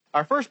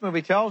Our first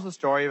movie tells the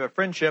story of a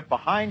friendship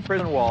behind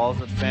prison walls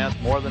that spans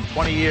more than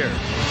 20 years.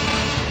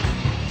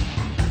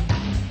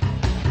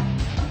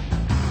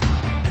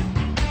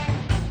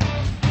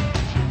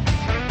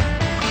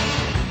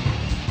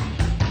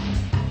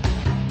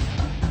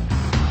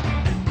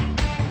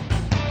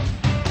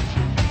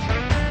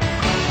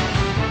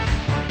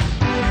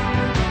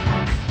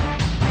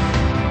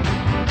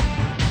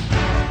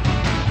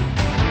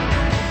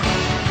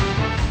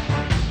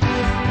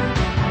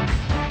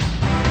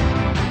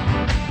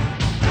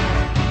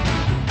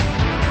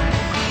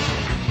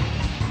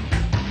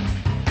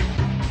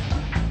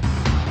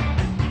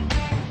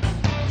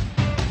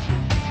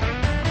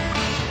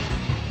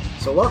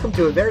 Welcome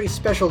to a very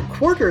special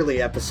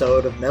quarterly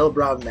episode of Mel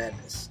Brown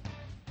Madness.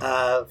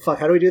 How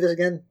do we do this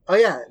again? Oh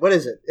yeah, what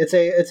is it? It's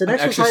an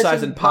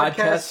exercise in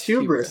podcast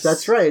hubris.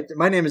 That's right.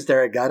 My name is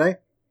Derek Gaday.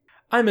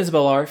 I'm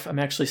Isabel Arf. I'm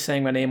actually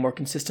saying my name more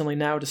consistently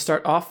now to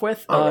start off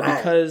with,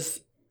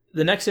 because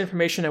the next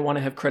information I want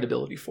to have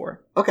credibility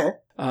for. Okay.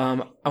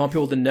 I want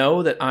people to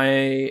know that I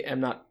am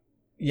not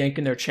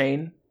yanking their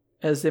chain,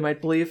 as they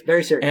might believe.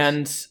 Very serious.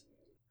 And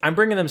I'm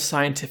bringing them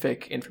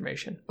scientific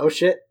information. Oh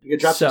shit! You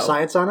could drop some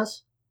science on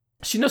us?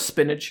 So you know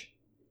spinach?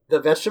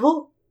 The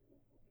vegetable?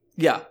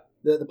 Yeah.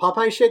 The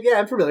Popeye shit? Yeah,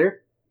 I'm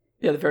familiar.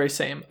 Yeah, the very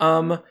same.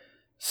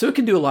 So it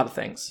can do a lot of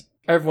things.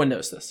 Everyone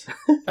knows this.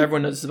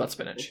 Everyone knows this about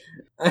spinach.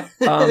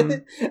 I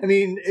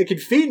mean, it can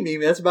feed me,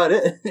 but that's about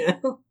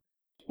it.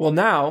 Well,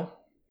 now,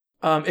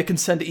 it can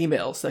send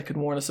emails that could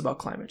warn us about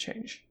climate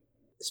change.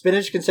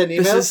 Spinach can send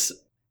emails?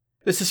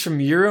 This is from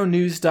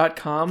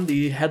Euronews.com.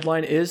 The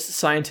headline is,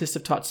 "Scientists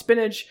have taught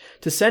spinach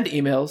to send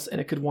emails, and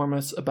it could warn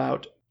us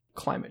about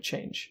climate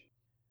change."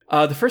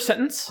 The first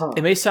sentence,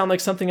 It may sound like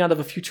something out of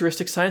a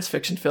futuristic science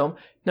fiction film.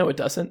 No, it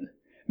doesn't.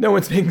 No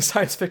one's making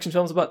science fiction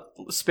films about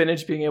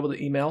spinach being able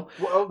to email.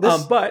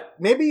 Well, but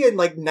maybe in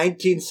like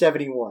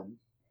 1971,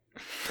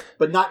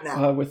 but not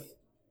now. I was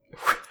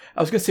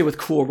going to say with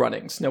cool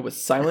runnings. No, with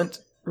silent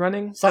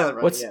running. Silent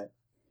running.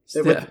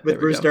 Yeah. With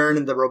Bruce Dern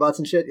and the robots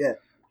and shit. Yeah.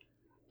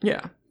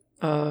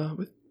 Yeah.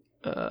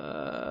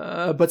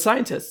 But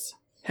scientists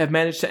have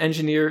managed to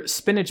engineer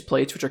spinach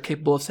plates which are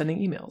capable of sending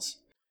emails.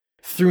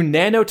 Through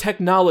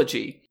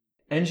nanotechnology,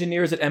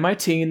 engineers at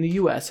MIT in the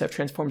US have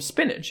transformed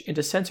spinach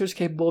into sensors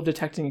capable of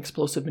detecting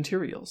explosive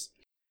materials.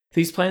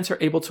 These plants are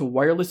able to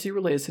wirelessly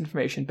relay this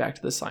information back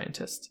to the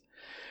scientists.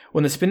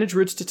 When the spinach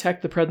roots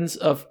detect the presence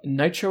of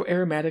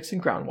nitroaromatics in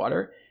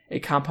groundwater, a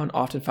compound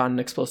often found in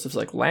explosives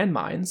like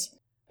landmines,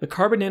 the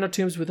carbon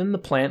nanotubes within the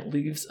plant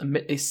leaves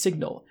emit a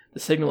signal. The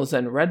signal is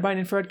then read by an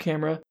infrared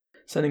camera,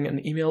 sending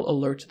an email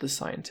alert to the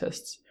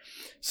scientists.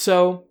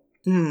 So,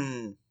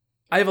 I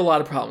have a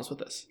lot of problems with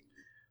this.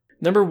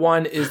 Number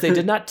one is they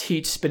did not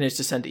teach spinach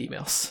to send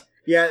emails.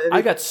 Yeah,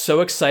 I got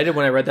so excited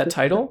when I read that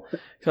title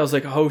because I was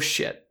like, oh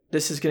shit,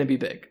 this is going to be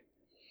big.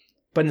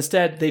 But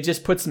instead, they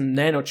just put some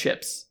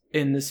nanochips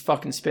in this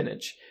fucking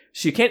spinach.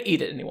 So you can't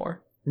eat it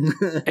anymore.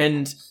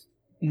 And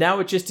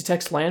now it just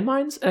detects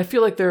landmines. And I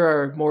feel like there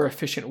are more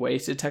efficient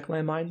ways to detect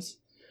landmines.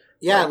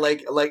 Yeah,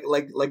 like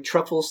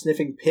truffle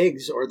sniffing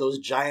pigs or those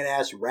giant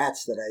ass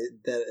rats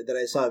that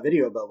I saw a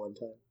video about one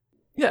time.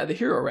 Yeah, the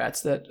hero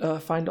rats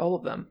that find all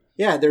of them.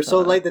 Yeah, they're so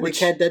light that they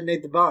can't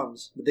detonate the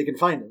bombs, but they can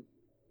find them.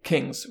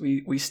 Kings,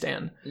 we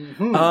stand.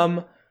 Mm-hmm.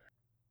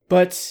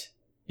 But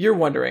you're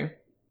wondering.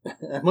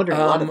 I'm wondering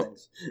a lot of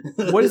things.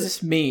 What does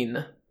this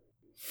mean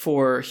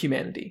for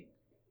humanity?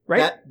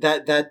 Right?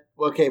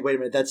 Okay, wait a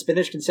minute. That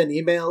spinach can send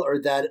email, or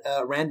that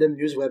random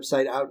news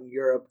website out in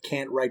Europe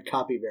can't write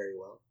copy very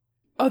well?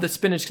 Oh, that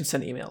spinach can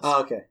send emails.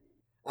 Oh, okay.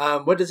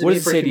 What does it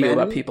mean for humanity? What does it say to you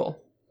about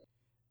people?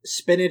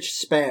 Spinach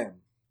spam.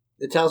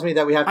 It tells me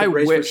that we have to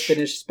brace for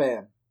spinach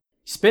spam.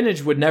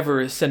 Spinach would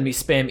never send me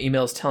spam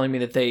emails telling me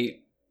that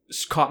they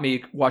caught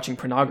me watching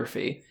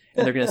pornography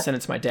and they're going to send it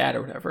to my dad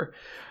or whatever.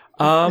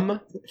 No,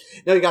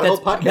 you got a whole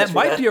podcast. That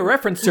might be a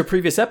reference to a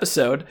previous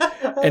episode,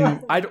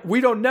 and we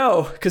don't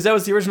know because that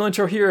was the original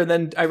intro here. And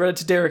then I read it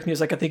to Derek, and he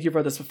was like, "I think you've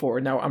read this before."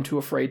 And now I'm too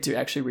afraid to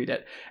actually read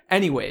it.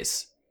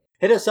 Anyways,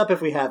 hit us up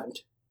if we haven't.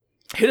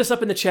 Hit us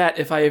up in the chat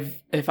if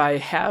I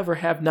have or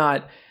have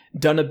not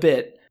done a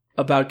bit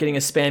about getting a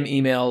spam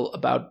email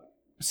about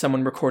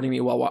someone recording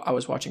me while I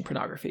was watching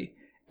pornography.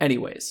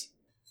 Anyways,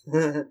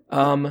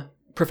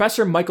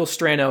 Professor Michael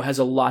Strano has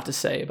a lot to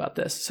say about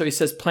this. So he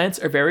says plants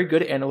are very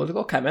good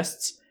analytical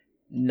chemists.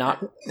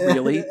 Not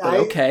really, but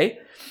okay.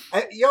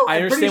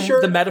 I understand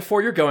the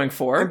metaphor you're going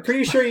for. I'm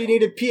pretty sure you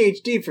need a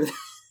PhD for that.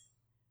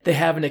 They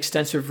have an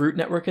extensive root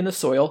network in the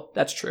soil.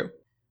 That's true.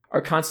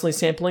 Are constantly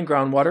sampling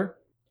groundwater.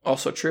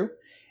 Also true.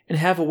 And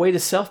have a way to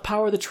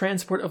self-power the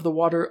transport of the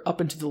water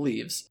up into the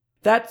leaves.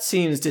 That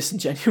seems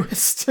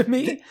disingenuous to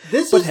me.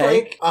 This is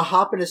like a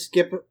hop and a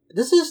skip.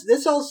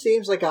 This all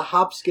seems like a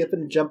hop, skip,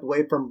 and a jump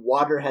away from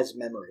water has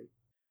memory.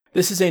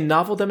 This is a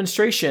novel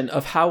demonstration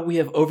of how we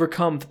have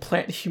overcome the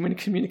plant-human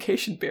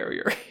communication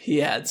barrier,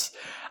 he adds.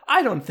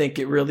 I don't think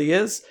it really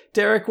is.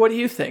 Derek, what do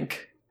you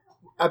think?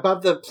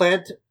 About the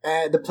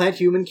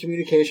plant-human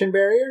communication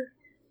barrier?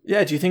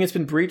 Yeah, do you think it's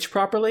been breached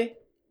properly?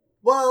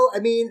 Well, I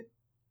mean,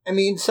 I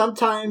mean,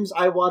 sometimes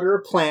I water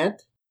a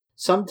plant.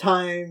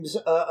 Sometimes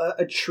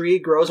a tree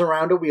grows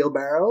around a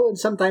wheelbarrow, and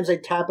sometimes I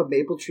tap a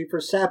maple tree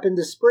for sap in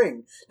the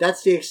spring.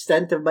 That's the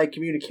extent of my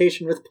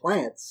communication with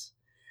plants.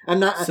 I'm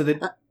not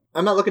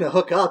looking to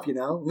hook up, I'm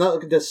not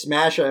looking to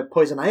smash a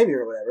poison ivy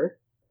or whatever.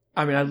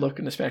 I mean, I'd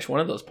looking to smash one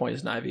of those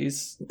poison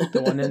ivies,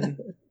 the one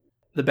in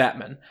the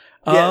Batman.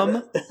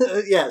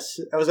 Yes,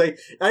 I was like,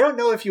 I don't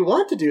know if you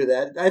want to do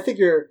that. I think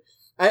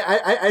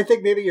I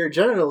think maybe your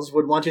genitals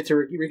would want you to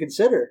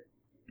reconsider.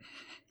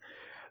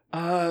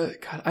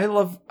 God, I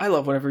love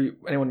whenever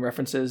anyone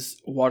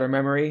references water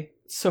memory.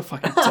 It's so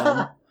fucking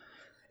dumb.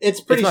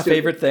 It's my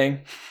favorite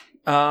thing.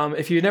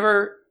 If you've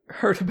never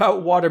heard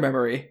about water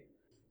memory,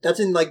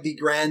 that's in like the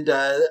grand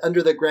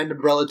under the grand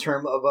umbrella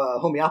term of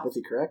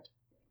homeopathy, correct?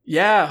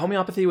 Yeah,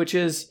 homeopathy, which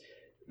is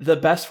the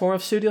best form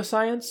of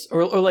pseudoscience,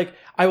 or like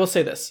I will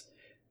say this,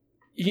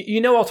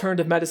 you know,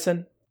 alternative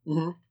medicine.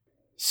 Mm-hmm.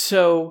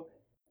 So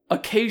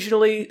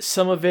occasionally,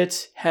 some of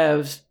it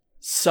has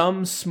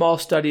some small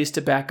studies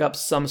to back up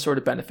some sort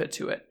of benefit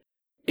to it.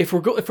 If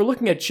we're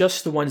looking at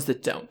just the ones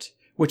that don't,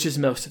 which is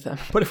most of them,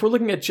 but if we're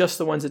looking at just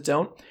the ones that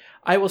don't,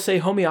 I will say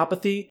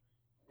homeopathy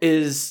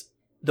is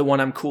the one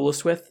I'm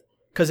coolest with,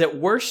 because at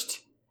worst,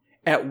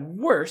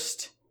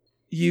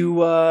 you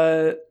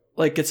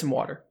get some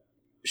water.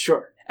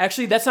 Sure.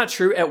 Actually, that's not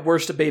true. At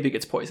worst, a baby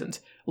gets poisoned.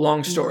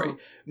 Long story. No.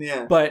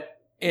 Yeah.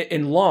 But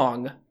in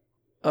long,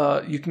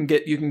 you can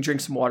drink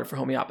some water for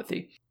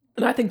homeopathy,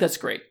 and I think that's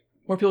great.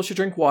 More people should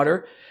drink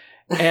water,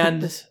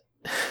 and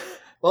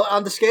well,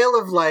 on the scale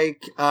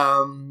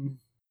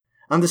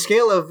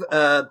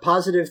of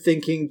positive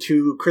thinking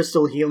to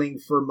crystal healing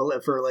for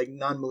like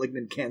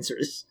non-malignant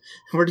cancers,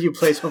 where do you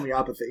place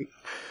homeopathy?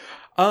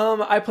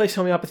 I place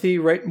homeopathy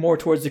right more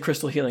towards the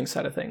crystal healing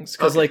side of things,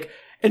 because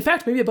in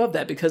fact, maybe above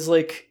that, because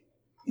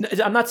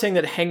I'm not saying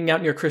that hanging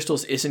out near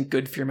crystals isn't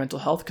good for your mental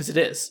health, because it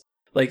is.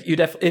 Like,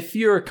 if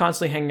you're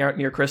constantly hanging out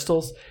near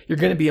crystals, you're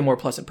going to be a more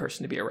pleasant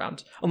person to be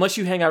around. Unless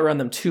you hang out around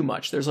them too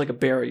much. There's like a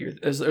barrier.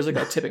 There's like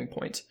a tipping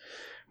point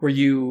where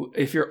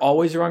if you're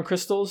always around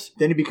crystals,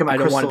 then you become a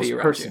crystals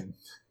person. You.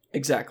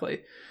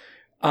 Exactly.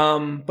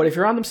 But if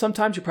you're on them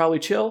sometimes, you're probably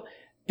chill.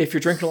 If you're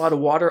drinking a lot of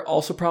water,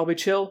 also probably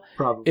chill.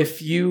 Probably.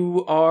 If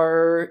you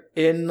are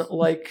in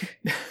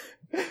like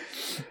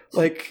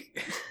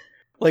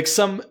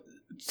some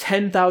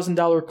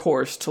 $10,000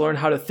 course to learn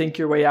how to think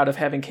your way out of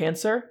having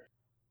cancer,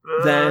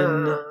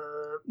 then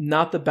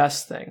not the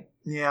best thing.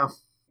 Yeah.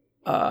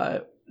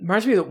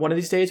 Reminds me that one of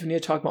these days we need to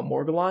talk about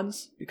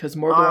Morgellons, because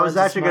Morgellons. I was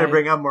actually going to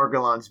bring up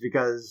Morgellons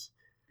because,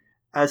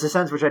 as a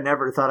sense which I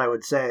never thought I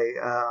would say,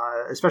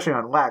 especially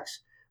on wax.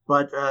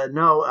 But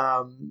no,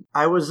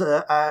 I was.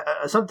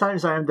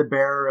 Sometimes I am the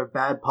bearer of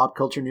bad pop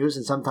culture news,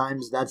 and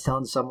sometimes that's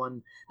telling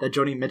someone that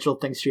Joni Mitchell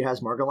thinks she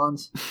has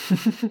Morgellons.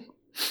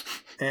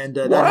 And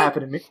that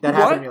happened to me. That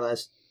happened to me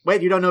last.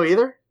 Wait, you don't know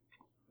either?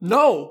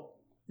 No.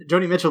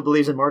 Joni Mitchell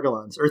believes in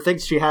Morgellons, or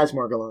thinks she has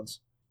Morgellons.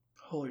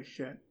 Holy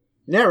shit.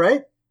 Yeah,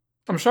 right?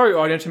 I'm sorry,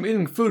 audience. I'm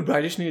eating food, but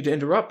I just needed to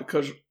interrupt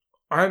because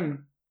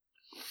I'm...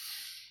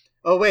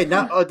 Oh, wait.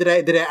 Did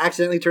I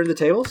accidentally turn the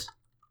tables?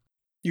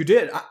 You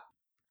did.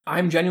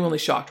 I'm genuinely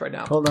shocked right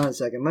now. Hold on a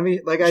second. Let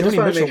me... I just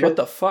want to make sure... What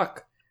the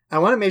fuck? I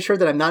want to make sure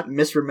that I'm not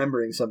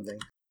misremembering something.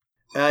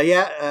 On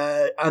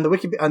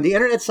the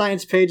Internet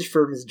Science page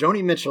for Ms.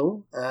 Joni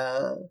Mitchell,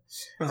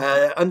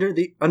 under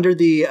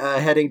the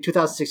heading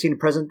 2016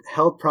 Present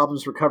Health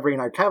Problems Recovery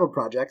and Archival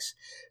Projects,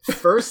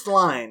 first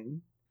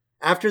line,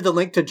 after the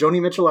link to Joni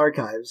Mitchell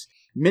Archives,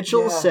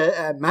 Mitchell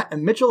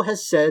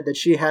has said that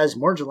she has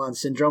Morgellons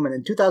syndrome, and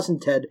in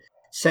 2010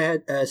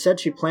 said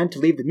she planned to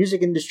leave the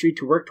music industry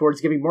to work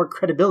towards giving more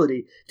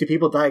credibility to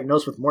people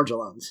diagnosed with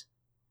Morgellons.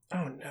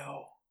 Oh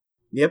no!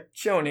 Yep,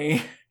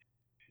 Joni.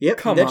 Yep,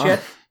 come on.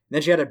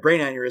 Then she had a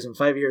brain aneurysm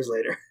 5 years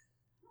later.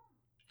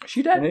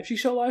 She dead? She's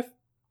still alive?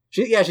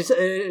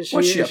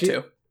 What's she up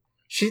to?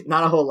 She's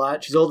not a whole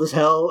lot. She's old as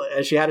hell.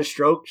 She had a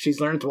stroke.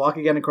 She's learned to walk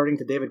again, according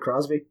to David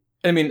Crosby.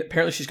 I mean,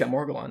 apparently she's got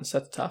Morgellons.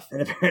 That's tough.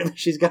 And apparently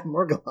she's got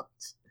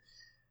Morgellons.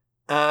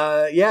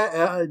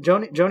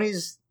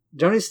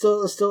 Joni's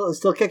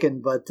still kicking,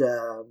 but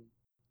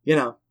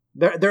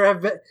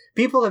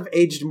people have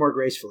aged more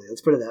gracefully.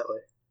 Let's put it that way.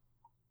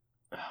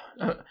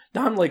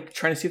 Now I'm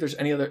trying to see if there's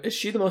any other. Is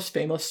she the most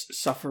famous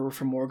sufferer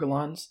from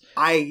Morgellons?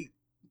 I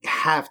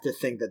have to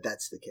think that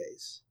that's the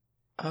case.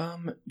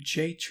 I'm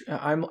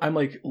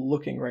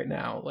looking right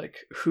now.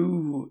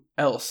 Who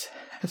else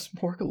has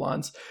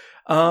Morgellons?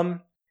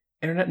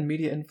 Internet and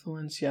media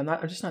influence. Yeah,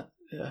 I'm just not.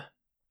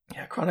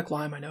 Yeah, chronic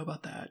Lyme. I know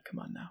about that. Come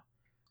on now.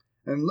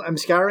 I'm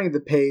scouring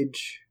the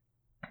page.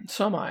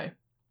 So am I.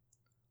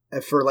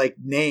 For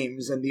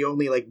names, and the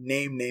only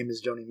name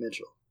is Joni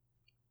Mitchell.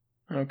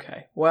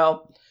 Okay,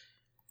 well,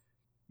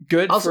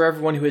 good for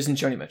everyone who isn't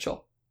Joni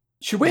Mitchell.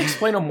 Should we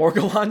explain what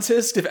Morgellons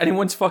is if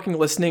anyone's fucking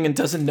listening and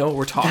doesn't know what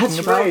we're talking about?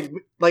 That's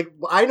right.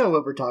 I know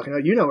what we're talking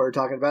about. You know what we're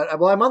talking about.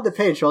 Well, I'm on the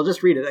page, so I'll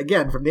just read it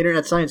again from the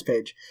Internet Science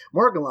page.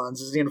 Morgellons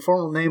is the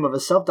informal name of a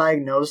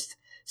self-diagnosed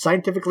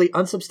scientifically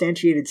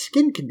unsubstantiated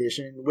skin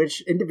condition in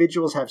which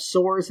individuals have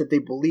sores that they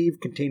believe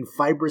contain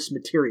fibrous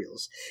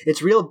materials.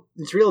 It's real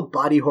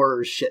body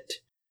horror shit.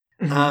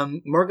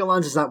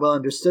 Morgellons is not well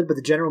understood, but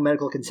the general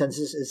medical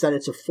consensus is that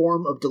it's a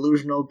form of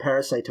delusional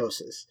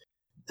parasitosis.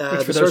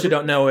 Which, for those who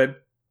don't know, it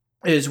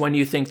is when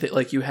you think that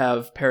like you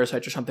have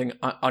parasites or something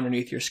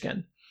underneath your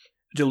skin,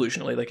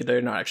 delusionally, like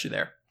they're not actually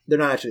there. They're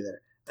not actually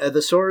there.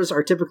 The sores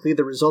are typically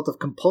the result of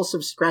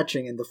compulsive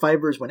scratching, and the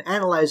fibers, when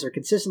analyzed, are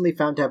consistently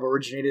found to have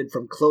originated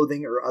from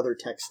clothing or other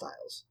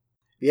textiles.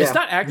 Yeah. It's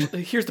not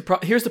actually. Here's the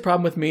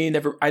problem with me.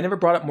 I never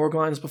brought up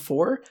Morgellons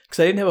before because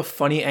I didn't have a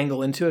funny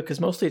angle into it. Because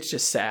mostly it's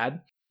just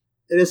sad.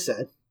 It is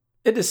sad.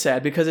 It is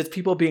sad because it's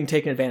people being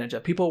taken advantage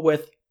of. People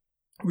with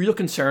real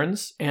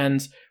concerns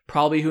and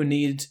probably who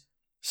need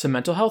some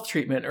mental health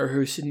treatment or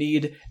who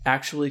need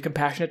actually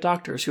compassionate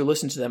doctors who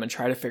listen to them and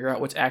try to figure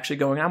out what's actually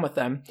going on with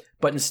them.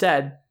 But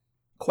instead,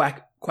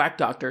 quack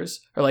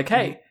doctors are like,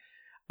 hey,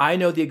 I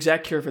know the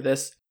exact cure for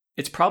this.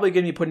 It's probably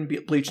going to be putting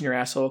bleach in your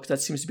asshole because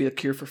that seems to be the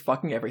cure for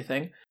fucking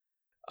everything.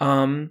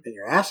 In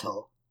your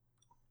asshole?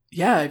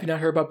 Yeah, have you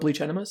not heard about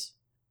bleach enemas?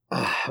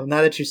 Well,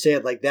 now that you say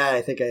it like that,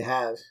 I think I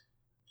have.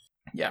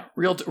 Yeah,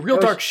 real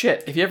dark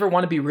shit. If you ever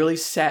want to be really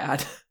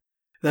sad,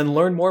 then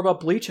learn more about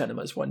bleach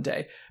enemas one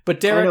day. But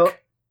Derek...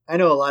 I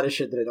know a lot of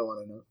shit that I don't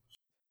want to know.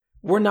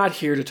 We're not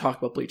here to talk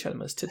about bleach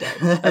enemas today.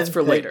 That's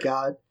for later.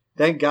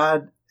 Thank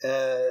God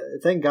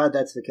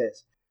that's the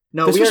case.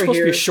 No, this was supposed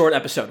to be a short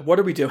episode. What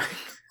are we doing?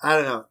 I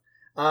don't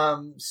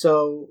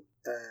know.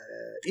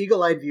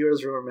 Eagle-eyed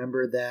viewers will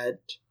remember that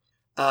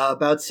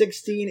about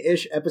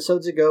 16-ish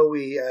episodes ago,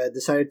 we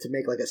decided to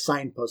make like a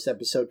signpost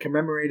episode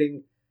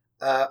commemorating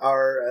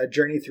our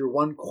journey through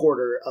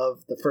 1/4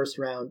 of the first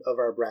round of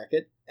our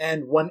bracket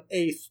and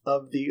 1/8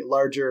 of the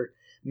larger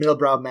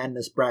Middlebrow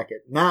Madness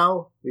bracket.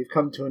 Now we've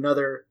come to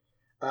another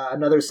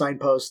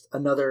signpost,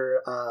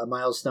 another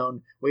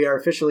milestone. We are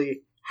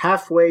officially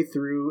halfway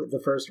through the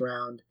first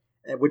round,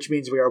 which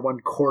means we are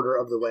 1/4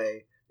 of the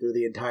way through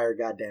the entire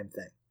goddamn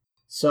thing.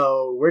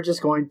 So we're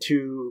just going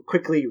to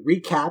quickly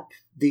recap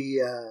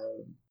the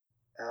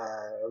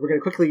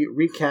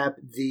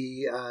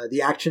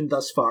action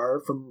thus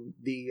far from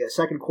the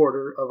second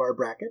quarter of our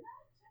bracket,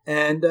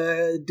 and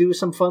do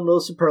some fun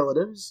little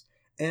superlatives,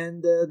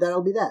 and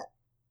that'll be that.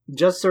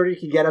 Just so you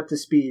can get up to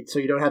speed, so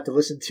you don't have to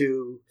listen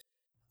to,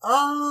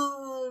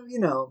 a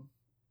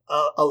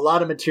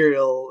lot of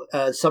material,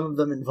 some of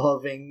them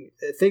involving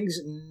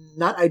things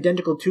not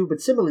identical to, but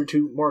similar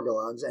to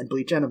Morgellons and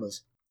bleach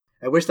enemas.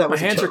 I wish that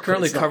was My hands are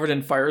currently covered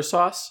in fire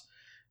sauce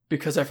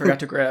because I forgot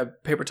to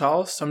grab paper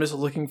towels, so I'm just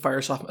licking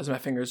fire sauce as my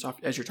fingers off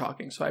as you're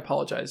talking, so I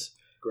apologize.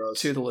 Gross.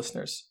 To the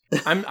listeners.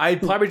 I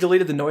probably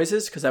deleted the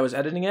noises because I was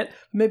editing it.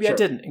 Maybe sure. I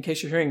didn't. In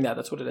case you're hearing that,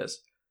 that's what it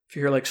is. If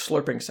you hear like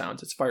slurping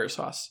sounds, it's fire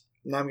sauce.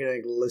 Now I'm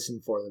going to listen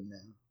for them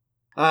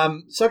now.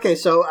 So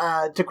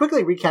to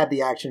quickly recap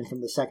the action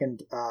from the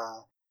second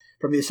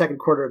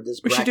quarter of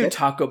this bracket. We should do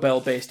Taco Bell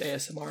based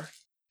ASMR.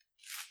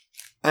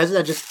 Isn't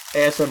that just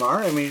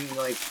ASMR? I mean,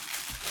 like,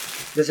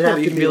 does it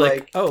have to be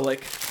like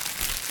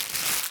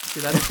see,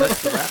 that's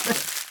the rapper.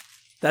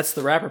 That's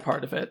the rapper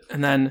part of it.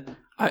 And then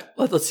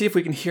let's see if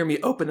we can hear me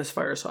open this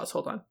fire sauce.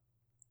 Hold on.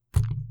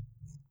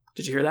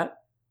 Did you hear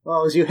that?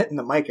 Well, it was you hitting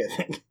the mic, I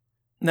think.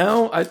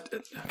 No,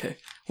 okay.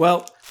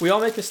 Well, we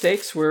all make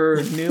mistakes.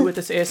 We're new at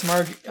this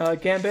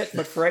ASMR gambit,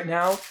 but for right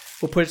now,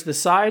 we'll put it to the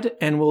side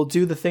and we'll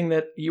do the thing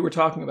that you were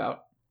talking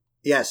about.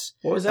 Yes.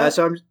 What was that?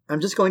 So I'm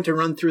just going to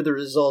run through the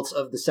results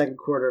of the second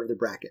quarter of the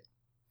bracket,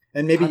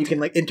 and maybe you can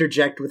like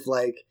interject with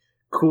like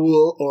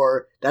 "cool"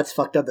 or "that's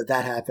fucked up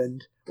that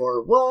happened"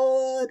 or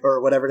 "what"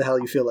 or whatever the hell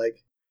you feel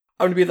like.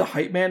 I'm gonna be the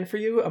hype man for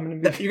you.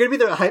 You're gonna be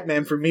the hype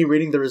man for me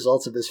reading the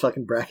results of this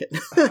fucking bracket.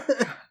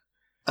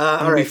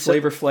 All right,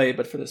 Flavor Flav,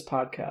 but for this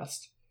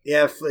podcast.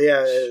 Yeah.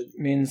 It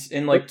means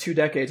in like 2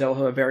 decades, I will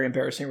have a very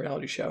embarrassing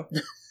reality show.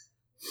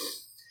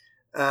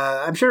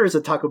 I'm sure there's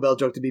a Taco Bell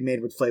joke to be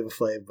made with Flavor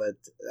Flav, but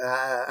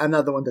I'm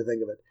not the one to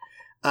think of it.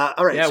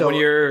 All right. Yeah, so when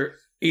you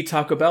eat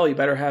Taco Bell, you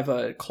better have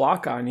a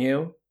clock on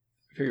you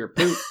for your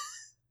poop.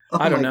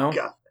 I don't know.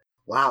 God.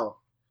 Wow.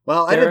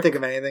 Well, Derek, I didn't think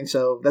of anything,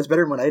 so that's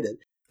better than what I did.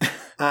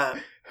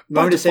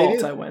 By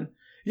default, I win.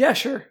 Yeah,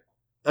 sure.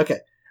 Okay.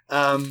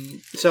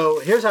 So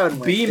here's how it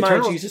went. Be my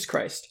Jesus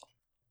Christ.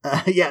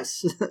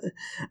 Yes.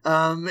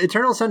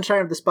 Eternal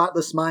Sunshine of the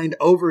Spotless Mind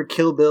over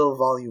Kill Bill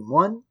Volume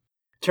 1.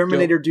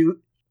 Terminator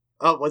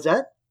Oh, what's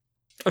that?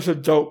 I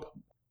said dope.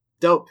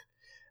 Dope.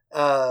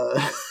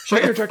 Should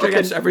I interject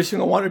against every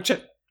single one?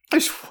 Just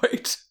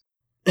wait.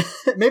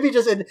 Maybe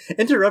just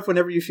interrupt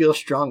whenever you feel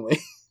strongly.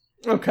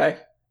 Okay.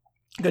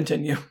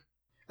 Continue.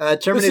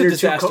 Terminator this is a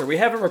disaster. We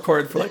haven't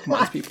recorded for like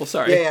months, people.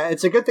 Sorry. Yeah.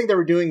 It's a good thing that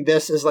we're doing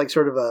this as like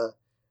sort of a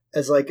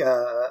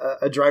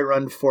dry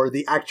run for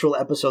the actual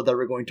episode that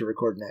we're going to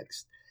record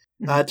next.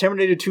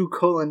 Terminator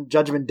 2: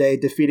 Judgment Day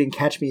defeating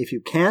Catch Me If You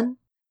Can.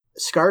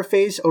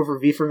 Scarface over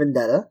V for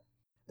Vendetta.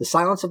 The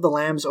Silence of the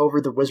Lambs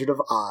over The Wizard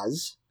of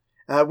Oz,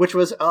 which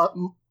was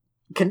one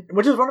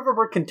of our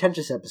more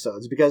contentious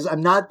episodes because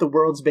I'm not the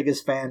world's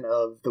biggest fan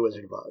of The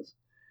Wizard of Oz.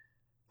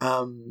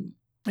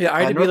 Yeah,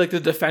 I had to be like the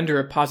defender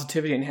of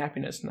positivity and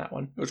happiness in that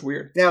one. It was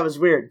weird. Yeah, it was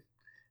weird.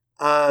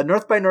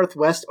 North by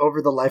Northwest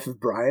over the Life of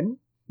Brian,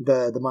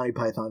 the Monty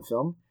Python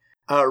film.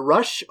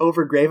 Rush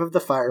over Grave of the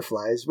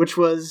Fireflies, which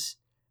was,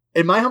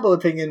 in my humble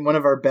opinion, one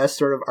of our best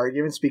sort of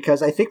arguments,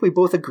 because I think we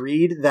both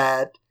agreed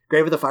that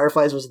Grave of the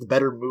Fireflies was the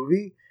better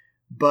movie,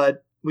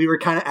 but we were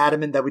kind of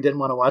adamant that we didn't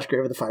want to watch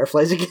Grave of the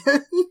Fireflies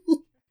again.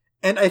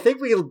 And I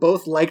think we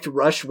both liked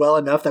Rush well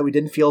enough that we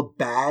didn't feel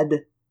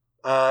bad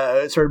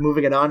sort of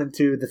moving it on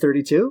into the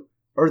 32.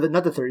 Or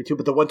not the 32,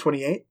 but the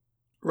 128.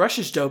 Rush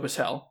is dope as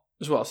hell,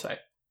 is what I'll say.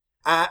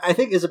 I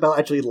think Isabel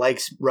actually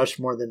likes Rush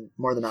more than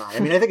I. I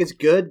mean, I think it's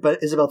good,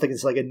 but Isabel thinks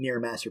it's like a near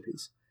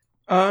masterpiece.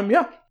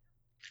 Yeah,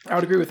 I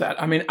would agree with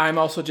that. I mean, I'm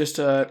also just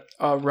a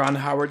Ron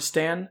Howard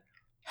stan.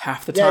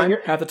 Half the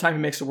time he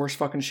makes the worst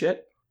fucking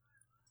shit.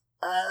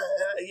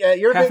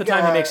 You're half the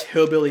time he makes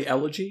hillbilly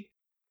elegy.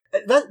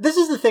 This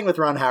is the thing with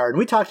Ron Howard, and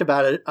we talked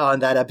about it on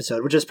that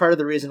episode, which is part of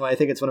the reason why I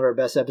think it's one of our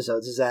best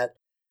episodes, is that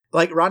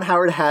like Ron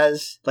Howard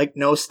has like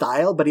no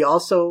style, but he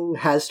also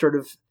has sort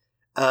of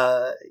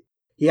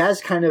he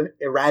has kind of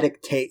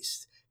erratic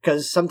taste,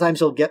 because sometimes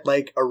he'll get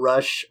like a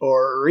Rush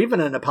or even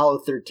an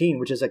Apollo 13,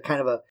 which is a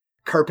kind of a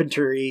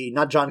Carpentry,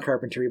 not John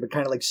Carpentry, but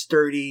kind of like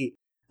sturdy,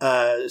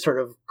 sort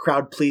of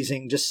crowd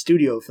pleasing, just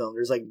studio film.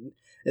 There's like,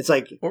 it's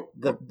like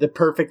the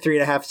perfect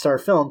 3.5-star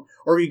film,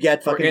 or you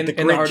get fucking The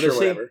Grinch or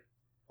whatever.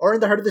 Or In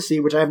the Heart of the Sea,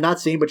 which I have not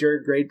seen, but you're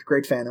a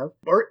great fan of.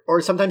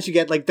 Or sometimes you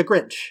get like The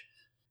Grinch.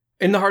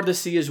 In the Heart of the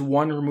Sea is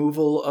one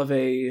removal of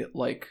a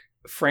like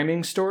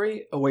framing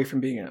story away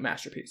from being a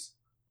masterpiece.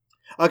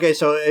 Okay,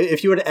 so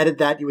if you were to edit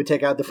that, you would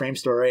take out the frame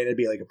story, and it'd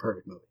be like a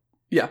perfect movie.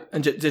 Yeah,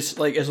 and just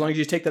like as long as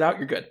you take that out,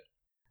 you're good.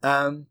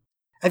 Have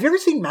you ever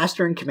seen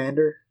Master and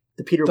Commander,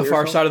 the Peter Weir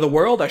Far film? Side of the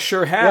World? I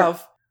sure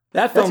have.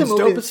 Yeah. That film's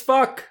dope as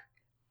fuck.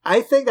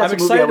 I think that's a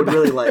movie I would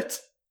really like.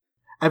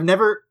 I've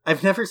never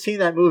seen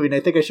that movie, and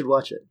I think I should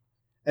watch it.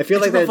 I feel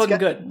like that's fucking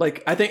good.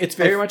 Like, I think it's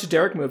very much a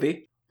Derek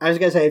movie. I was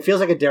gonna say it feels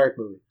like a Derek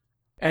movie.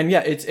 And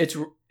yeah, it's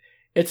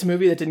a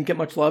movie that didn't get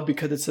much love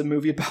because it's a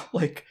movie about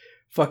like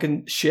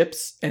fucking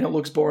ships and it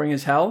looks boring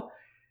as hell.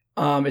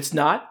 It's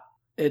not.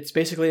 It's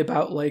basically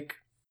about like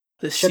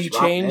the sea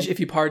change, if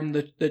you pardon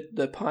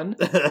the pun,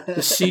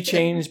 the sea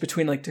change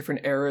between like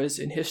different eras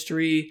in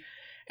history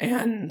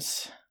and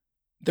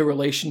the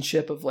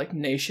relationship of like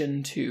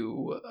nation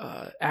to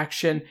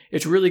action.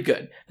 It's really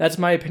good. That's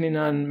my opinion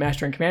on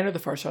Master and Commander, The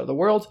Far Side of the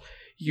World.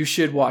 You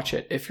should watch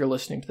it if you're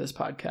listening to this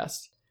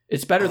podcast.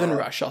 It's better than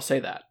Rush, I'll say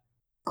that.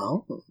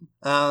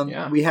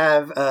 Yeah. We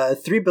have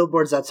 3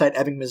 billboards outside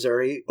Ebbing,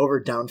 Missouri over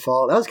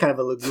Downfall. That was kind of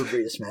a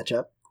lugubrious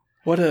matchup.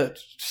 What a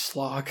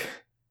slog.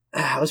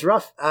 It was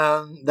rough.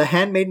 The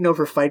Handmaiden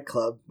over Fight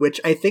Club, which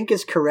I think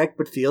is correct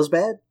but feels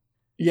bad.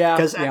 Yeah,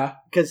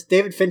 because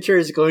David Fincher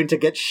is going to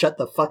get shut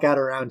the fuck out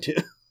around 2.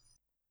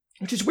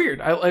 Which is weird.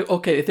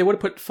 Okay, if they would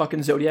have put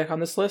fucking Zodiac on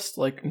this list,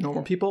 like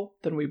normal people,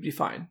 then we'd be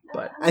fine.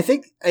 But I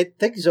think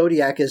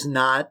Zodiac is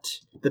not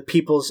the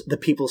people's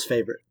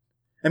favorite.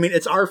 I mean,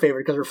 it's our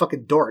favorite because we're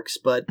fucking dorks,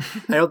 but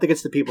I don't think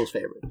it's the people's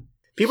favorite.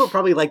 People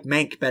probably like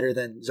Mank better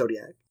than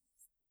Zodiac.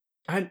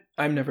 I'm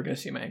never gonna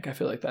see Mank. I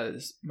feel like that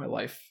is my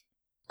life.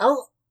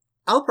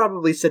 I'll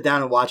probably sit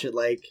down and watch it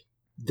like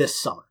this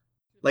summer,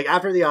 like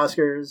after the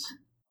Oscars.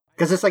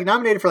 Because it's like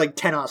nominated for like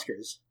 10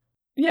 Oscars.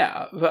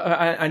 Yeah, but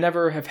I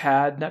never have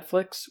had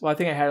Netflix. Well, I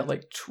think I had it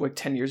like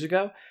 10 years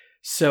ago.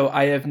 So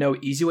I have no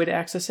easy way to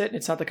access it.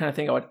 It's not the kind of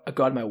thing I would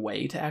go out of my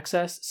way to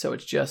access. So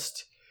it's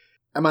just...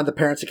 I'm on the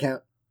parents'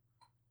 account.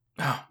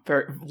 Oh,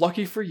 very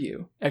lucky for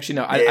you. Actually,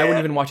 no, I wouldn't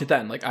even watch it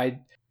then. Like I'm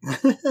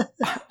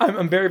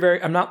very,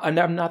 very... I'm not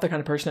the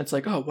kind of person that's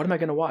like, oh, what am I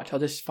going to watch? I'll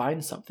just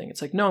find something.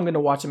 It's like, no, I'm going to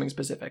watch something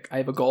specific. I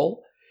have a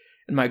goal.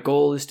 And my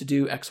goal is to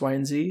do X, Y,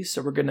 and Z.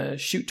 So we're going to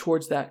shoot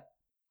towards that.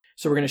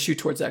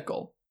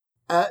 Goal.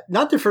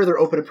 Not to further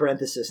open a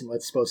parenthesis in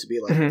what's supposed to be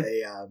like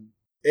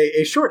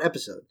a short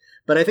episode,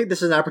 but I think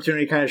this is an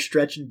opportunity to kind of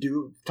stretch and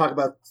talk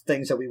about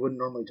things that we wouldn't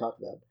normally talk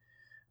about.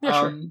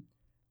 Yeah, sure.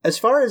 As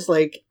far as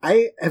like,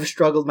 I have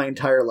struggled my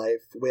entire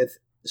life with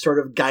sort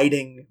of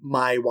guiding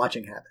my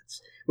watching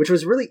habits, which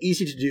was really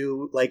easy to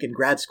do like in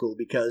grad school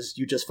because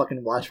you just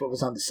fucking watch what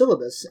was on the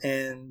syllabus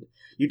and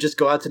you just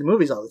go out to the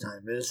movies all the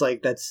time. And it's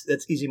like, that's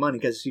easy money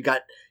because you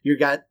got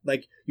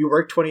like, you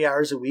work 20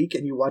 hours a week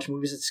and you watch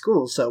movies at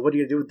school. So what are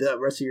you going to do with the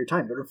rest of your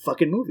time? Go to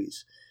fucking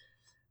movies.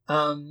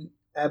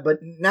 But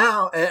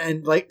now,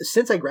 and like,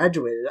 since I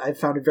graduated, I've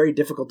found it very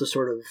difficult to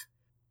sort of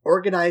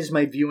organize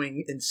my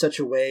viewing in such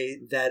a way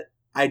that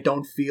I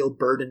don't feel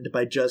burdened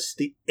by just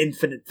the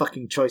infinite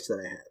fucking choice that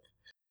I have.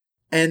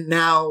 And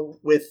now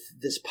with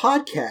this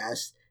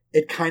podcast,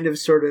 it kind of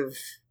sort of,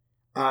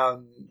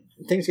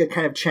 things get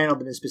kind of channeled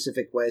in a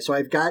specific way. So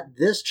I've got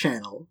this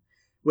channel,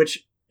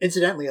 which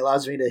incidentally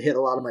allows me to hit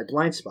a lot of my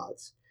blind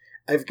spots.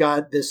 I've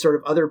got this sort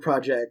of other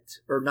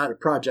project, or not a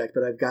project,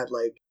 but I've got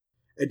like,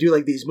 I do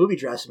like these movie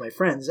drafts with my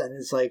friends, and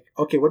it's like,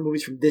 okay, what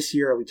movies from this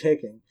year are we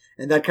taking?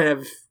 And that kind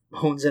of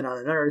hones in on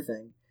another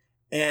thing.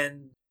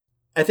 And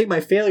I think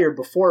my failure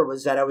before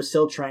was that I was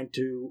still trying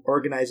to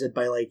organize it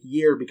by like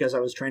year because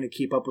I was trying to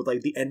keep up with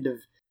like the end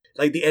of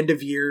like the end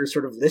of year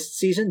sort of list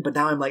season, but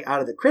now I'm like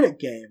out of the critic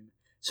game,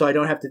 so I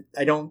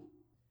don't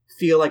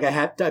feel like I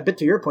have to, a bit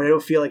to your point, I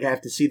don't feel like I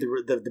have to see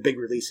the big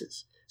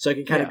releases, so I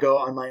can kind of go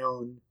on my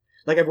own.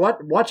 Like I've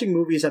watching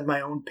movies at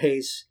my own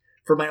pace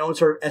for my own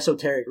sort of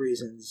esoteric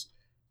reasons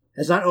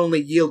has not only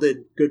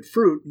yielded good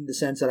fruit in the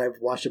sense that I've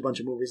watched a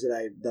bunch of movies that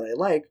I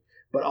like,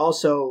 but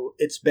also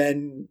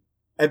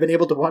I've been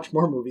able to watch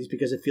more movies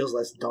because it feels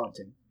less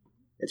daunting.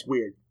 It's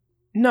weird.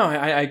 No,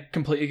 I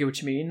completely get what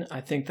you mean.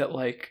 I think that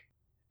like,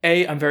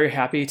 I'm very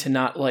happy to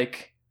not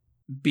like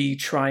be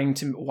trying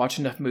to watch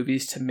enough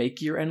movies to make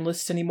year-end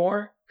lists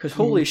anymore. Because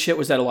holy shit,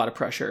 was that a lot of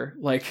pressure.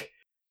 Like,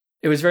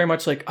 it was very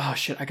much like, oh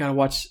shit, I gotta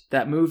watch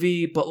that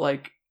movie, but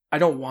like, I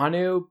don't want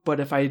to,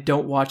 but if I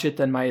don't watch it,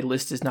 then my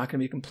list is not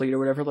going to be complete or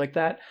whatever like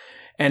that.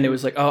 And it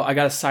was like, oh, I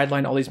got to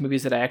sideline all these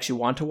movies that I actually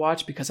want to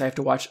watch because I have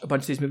to watch a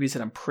bunch of these movies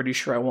that I'm pretty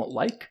sure I won't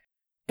like.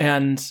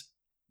 And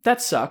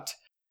that sucked.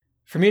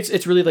 For me,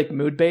 it's really like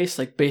mood-based,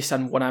 like based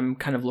on what I'm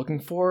kind of looking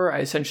for.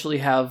 I essentially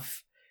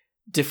have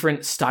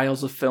different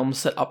styles of films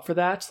set up for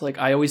that. Like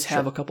I always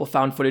have a couple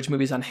found footage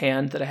movies on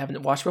hand that I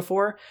haven't watched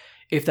before,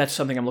 if that's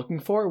something I'm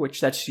looking for,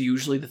 which that's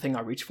usually the thing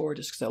I'll reach for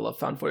just because I love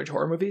found footage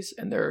horror movies,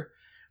 and they're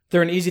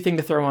an easy thing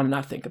to throw on and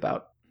not think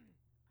about.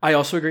 I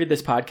also agree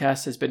this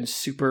podcast has been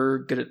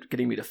super good at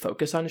getting me to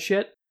focus on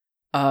shit,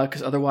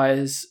 because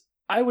otherwise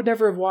I would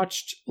never have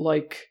watched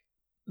like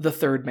The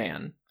Third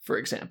Man, for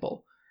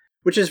example.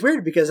 Which is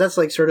weird because that's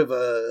like sort of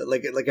a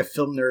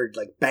film nerd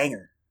like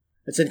banger.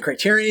 It's in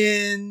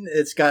Criterion.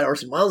 It's got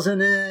Orson Welles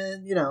in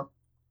it. You know.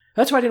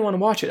 That's why I didn't want to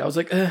watch it. I was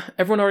like,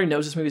 everyone already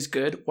knows this movie's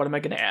good. What am I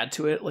going to add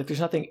to it? Like, there's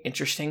nothing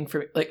interesting for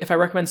me. Like, if I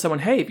recommend someone,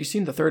 hey, have you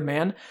seen The Third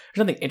Man?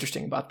 There's nothing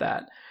interesting about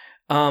that.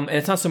 And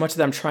it's not so much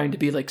that I'm trying to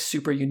be like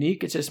super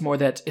unique. It's just more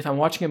that if I'm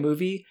watching a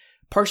movie,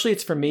 partially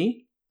it's for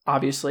me,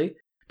 obviously.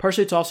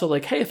 Partially it's also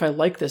like, hey, if I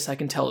like this, I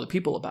can tell other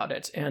people about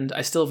it. And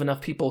I still have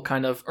enough people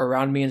kind of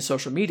around me in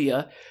social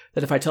media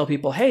that if I tell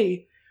people,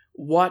 hey,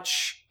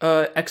 watch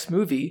X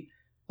movie,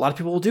 a lot of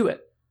people will do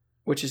it,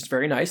 which is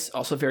very nice.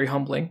 Also very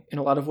humbling in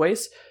a lot of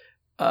ways.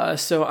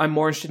 So I'm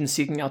more interested in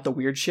seeking out the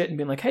weird shit and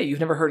being like, hey, you've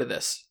never heard of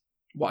this.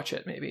 Watch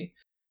it, maybe.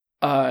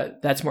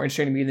 That's more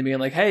interesting to me than being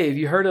like, hey, have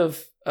you heard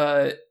of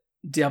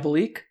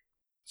Diabolique?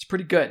 It's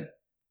pretty good.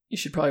 You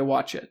should probably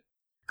watch it.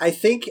 I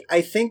think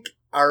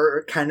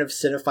our kind of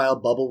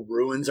cinephile bubble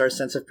ruins our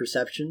sense of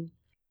perception.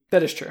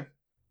 That is true.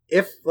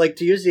 If, like,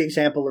 to use the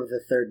example of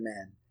The Third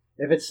Man,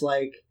 if it's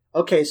like,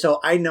 okay, so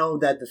I know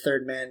that The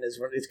Third Man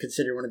is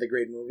considered one of the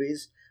great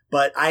movies,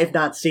 but I've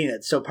not seen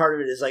it, so part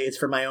of it is like it's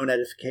for my own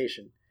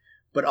edification.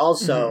 But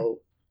also,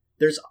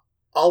 there's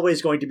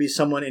always going to be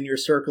someone in your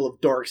circle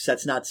of dorks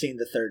that's not seen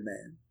The Third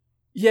Man.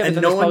 Yeah, but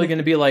then there's probably going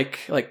to be like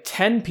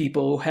 10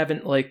 people who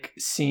haven't like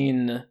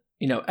seen,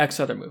 you know, X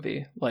other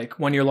movie, like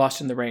When You're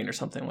Lost in the Rain or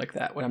something like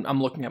that. When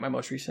I'm looking at my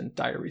most recent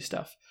diary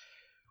stuff,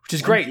 which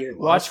is great.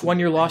 Watch When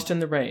You're Lost in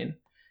the Rain.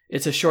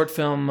 It's a short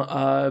film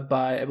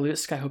by, I believe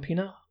it's Sky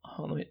Hopina.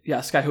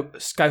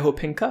 Sky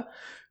Hopinka,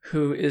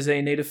 who is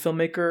a native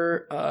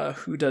filmmaker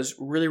who does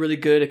really, really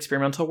good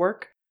experimental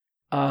work,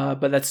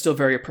 but that's still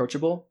very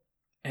approachable.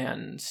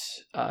 And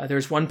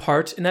there's one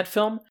part in that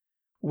film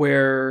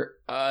where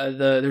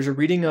there's a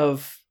reading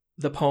of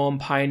the poem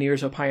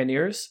Pioneers, O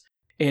Pioneers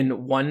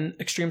in one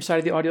extreme side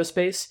of the audio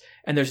space,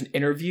 and there's an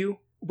interview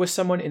with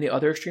someone in the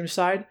other extreme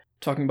side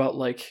talking about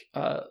like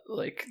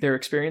their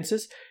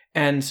experiences.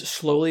 And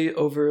slowly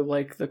over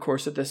like the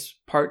course of this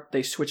part,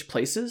 they switch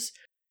places.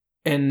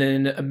 And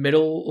then a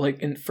middle,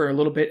 for a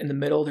little bit in the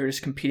middle, they're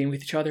just competing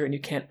with each other and you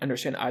can't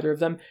understand either of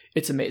them.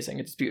 It's amazing.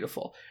 It's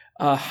beautiful.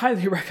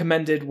 Highly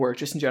recommended work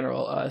just in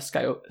general.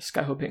 Sky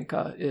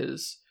Hopinka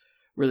is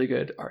really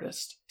good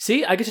artist.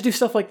 See, I get to do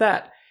stuff like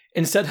that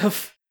instead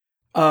of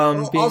being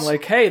also,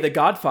 like, hey, The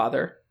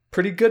Godfather,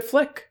 pretty good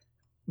flick.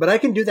 But I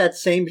can do that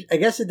same, I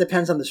guess it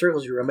depends on the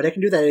circles you're in, but I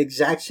can do that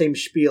exact same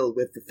spiel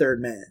with The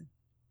Third Man,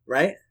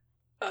 right?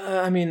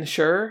 I mean,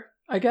 sure,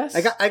 I guess.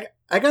 I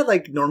got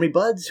like normie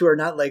buds who are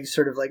not like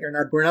sort of like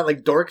we're not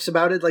like dorks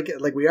about it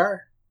like we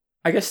are.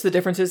 I guess the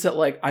difference is that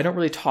like I don't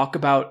really talk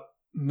about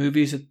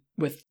movies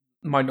with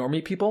my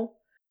normie people,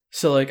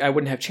 so like I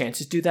wouldn't have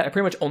chances to do that. I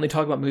pretty much only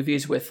talk about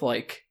movies with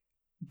like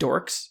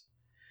dorks.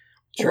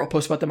 Sure. Or I'll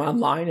post about them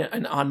online,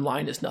 and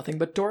online is nothing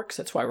but dorks.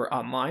 That's why we're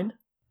online.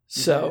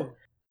 So,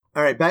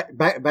 all right,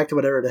 back to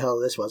whatever the hell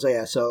this was. Oh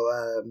yeah, so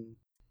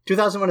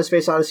 2001: A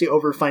Space Odyssey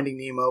over Finding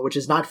Nemo, which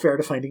is not fair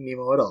to Finding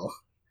Nemo at all.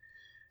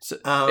 So,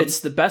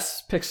 it's the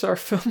best Pixar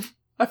film.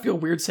 I feel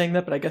weird saying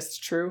that, but I guess it's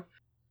true.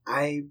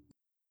 I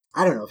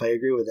don't know if I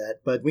agree with that,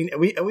 but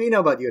we know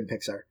about you and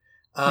Pixar.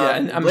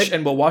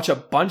 And we'll watch a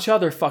bunch of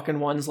other fucking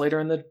ones later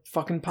in the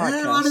fucking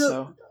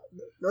podcast.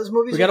 Those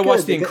movies. We got to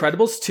watch The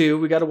Incredibles 2.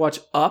 We got to watch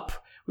Up.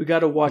 We got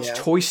to watch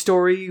Toy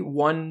Story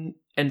 1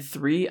 and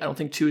 3. I don't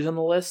think 2 is on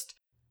the list.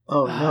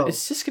 Oh no,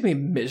 it's just gonna be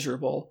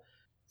miserable.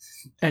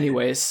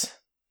 Anyways,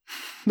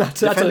 not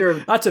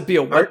to be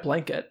a wet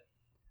blanket.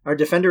 Our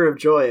defender of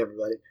joy,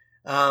 everybody.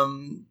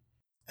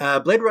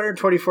 Blade Runner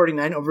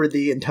 2049 over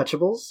The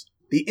Intouchables.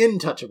 The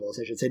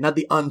Intouchables, I should say, not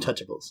The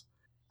Untouchables.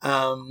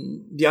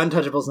 The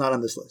Untouchable's not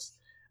on this list.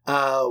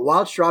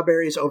 Wild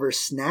Strawberries over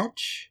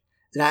Snatch.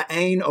 La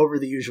Haine over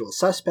The Usual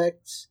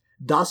Suspects.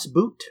 Das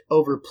Boot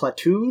over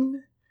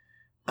Platoon.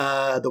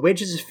 The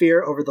Wages of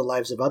Fear over The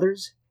Lives of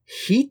Others.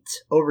 Heat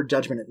over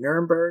Judgment at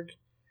Nuremberg.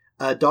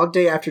 Dog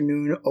Day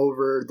Afternoon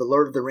over The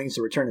Lord of the Rings: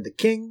 The Return of the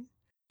King.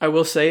 I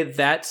will say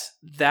that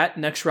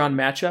next round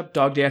matchup,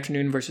 Dog Day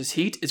Afternoon versus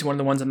Heat, is one of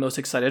the ones I'm most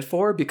excited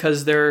for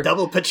because they're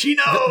Double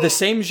Pacino! The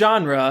same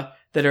genre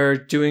that are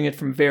doing it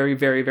from very,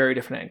 very, very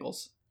different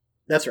angles.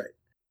 That's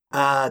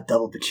right.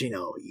 Double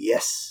Pacino,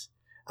 yes.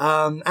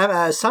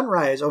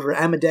 Sunrise over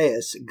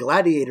Amadeus.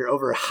 Gladiator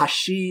over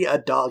Hashi, A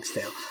Dog's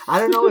Tale. I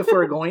don't know if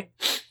we're going...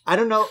 I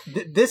don't know.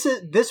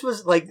 This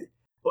was like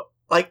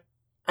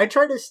I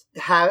try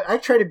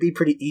to be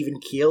pretty even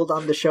keeled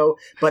on the show,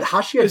 but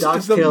Hashi, A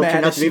Dog's Tale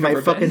turned out to be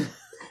my fucking.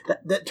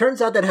 That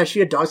turns out that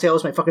Hashi, A Dog's Tale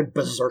was my fucking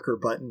berserker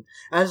button.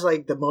 I was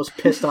like the most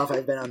pissed off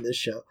I've been on this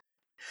show.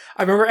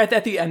 I remember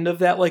at the end of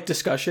that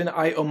discussion,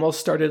 I almost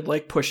started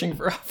pushing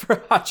for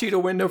Hachi to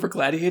win over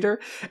Gladiator,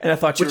 and I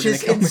thought you were going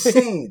to kill me. Which is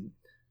insane.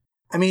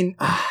 I mean,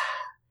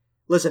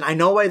 listen, I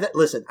know why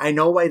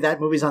that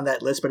movie's on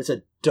that list, but it's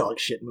a dog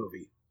shit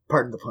movie.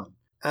 Pardon the pun.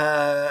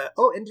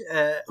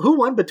 Who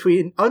won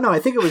between... Oh, no, I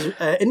think it was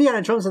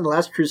Indiana Jones and the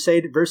Last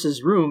Crusade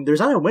versus Room. There's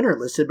not a winner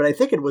listed, but I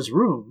think it was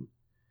Room.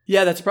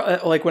 Yeah, that's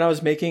when I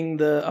was making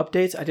the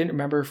updates, I didn't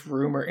remember if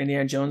Room or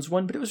Indiana Jones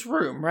won, but it was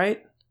Room,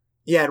 right?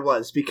 Yeah, it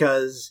was,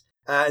 because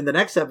in the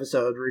next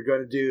episode, we're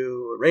going to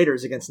do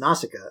Raiders against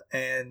Nausicaa,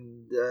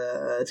 and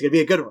it's going to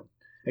be a good one.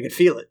 I can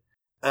feel it.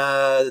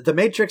 The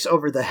Matrix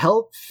over The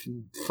Help,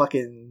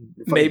 fucking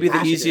maybe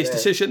the easiest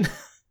decision.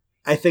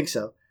 I think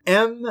so.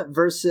 M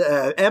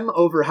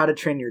over How to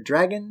Train Your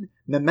Dragon.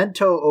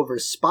 Memento over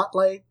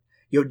Spotlight.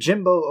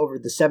 Yojimbo over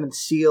The Seventh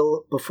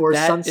Seal. Before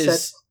Sunset. That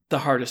is the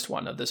hardest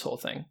one of this whole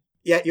thing.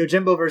 Yeah,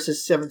 Yojimbo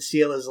versus Seventh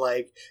Seal is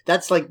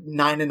that's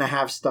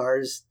 9.5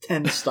 stars,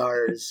 10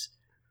 stars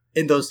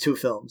in those two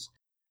films.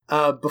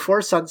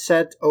 Before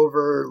Sunset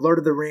over Lord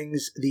of the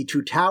Rings, The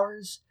Two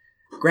Towers.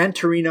 Gran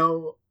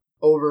Torino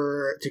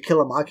over To Kill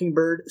a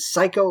Mockingbird.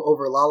 Psycho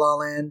over La La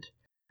Land.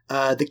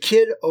 The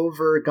Kid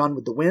over Gone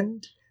with the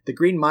Wind. The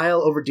Green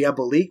Mile over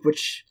Diabolique,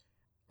 which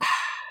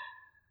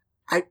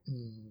I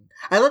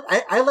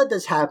let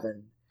this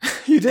happen.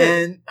 You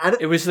did. And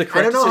it was the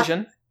correct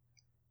decision.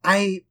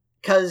 We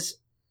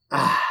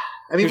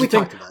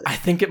talked about it. I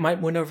think it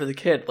might win over The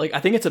Kid. I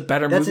think it's a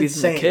better movie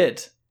than The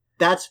Kid.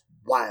 That's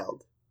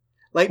wild.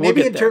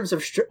 Maybe in terms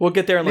of... we'll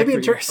get there in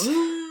 3 years.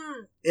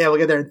 Yeah, we'll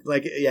get there.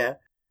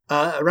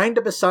 Rang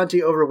de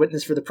Basanti over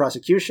Witness for the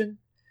Prosecution.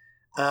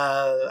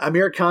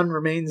 Amir Khan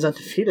remains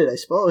undefeated, I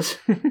suppose.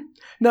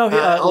 No,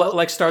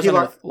 Like Stars on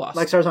Earth lost.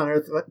 Like Stars on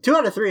Earth. 2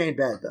 out of 3 ain't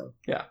bad, though.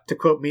 Yeah. To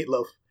quote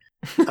Meatloaf.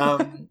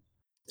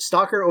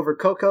 Stalker over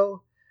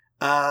Coco.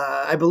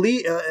 I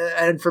believe,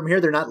 and from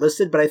here they're not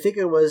listed, but I think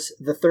it was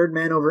The Third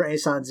Man over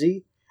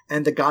Asanzi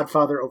and The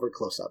Godfather over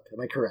Close Up. Am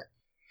I correct?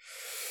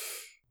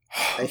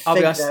 I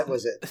think that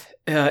was it.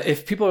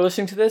 If people are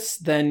listening to this,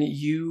 then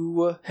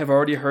you have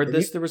already heard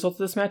the result of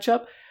this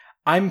matchup.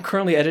 I'm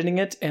currently editing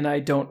it, and I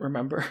don't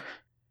remember.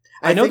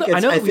 I know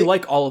that we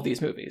like all of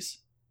these movies.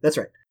 That's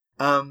right.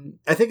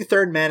 I think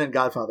Third Man and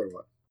Godfather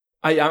won.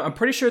 I'm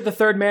pretty sure The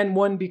Third Man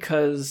won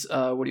because,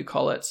 what do you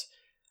call it?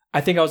 I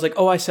think I was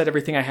I said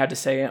everything I had to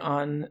say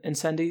on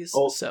Incendies,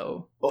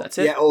 so that's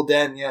it. Yeah, Old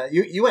Den, yeah.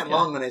 You went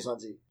long on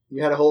Incendies.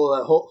 You had a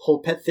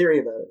whole pet theory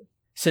about it.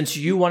 Since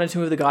you wanted to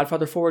move The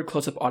Godfather forward,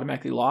 Close Up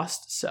automatically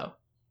lost, so.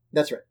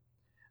 That's right.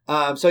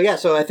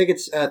 So I think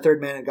it's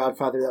Third Man and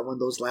Godfather that won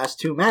those last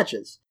 2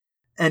 matches.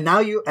 And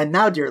now,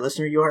 dear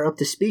listener, you are up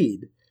to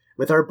speed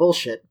with our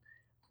bullshit.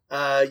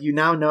 You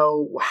now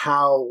know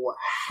how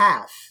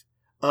half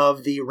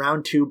of the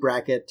round 2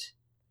 bracket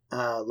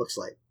looks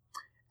like.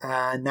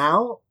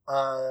 Now,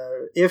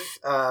 if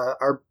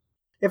our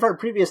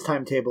previous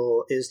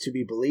timetable is to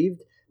be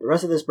believed, the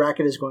rest of this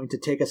bracket is going to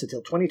take us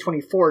until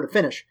 2024 to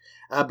finish,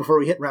 before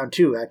we hit round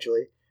 2,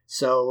 actually.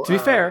 So to be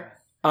fair,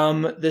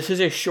 this is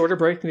a shorter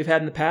break than we've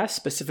had in the past,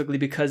 specifically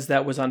because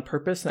that was on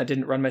purpose, and I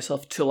didn't run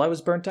myself till I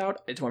was burnt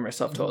out. I didn't run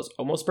myself till I was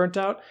almost burnt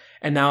out.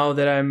 And now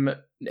that I'm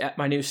at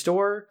my new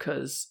store,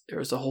 because there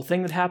was a whole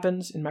thing that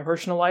happens in my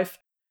personal life,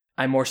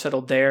 I'm more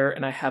settled there,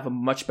 and I have a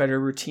much better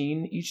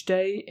routine each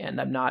day,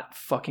 and I'm not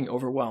fucking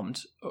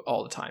overwhelmed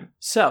all the time.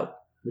 So,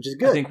 which is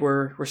good. I think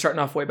we're starting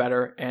off way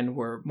better, and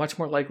we're much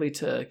more likely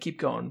to keep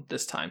going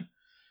this time.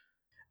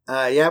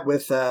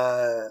 With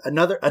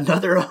another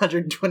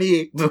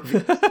 128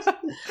 movies.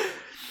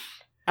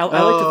 I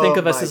like to think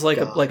of us as like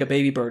a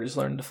baby bird who's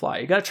learning to fly.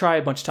 You got to try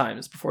a bunch of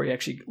times before you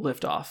actually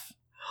lift off.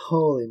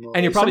 Holy moly!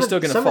 And you're probably still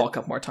going to fall a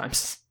couple more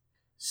times.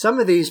 Some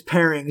of these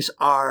pairings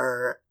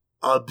are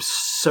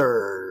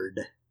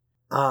absurd.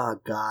 Oh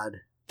God!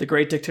 The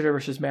Great Dictator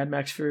versus Mad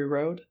Max Fury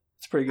Road.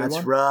 It's a pretty good.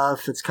 That's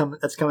rough. That's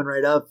coming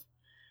right up.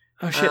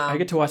 Oh shit! I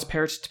get to watch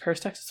Paris,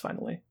 Texas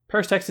finally.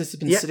 Paris, Texas has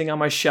been sitting on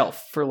my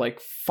shelf for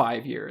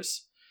 5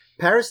 years.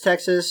 Paris,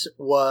 Texas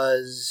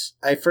was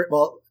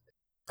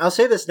I'll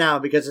say this now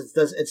because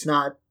it's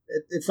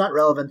not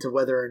relevant to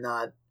whether or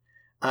not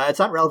It's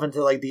not relevant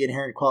to like the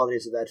inherent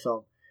qualities of that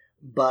film,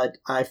 but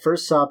I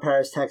first saw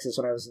Paris, Texas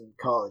when I was in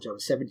college. I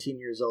was 17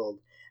 years old,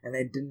 and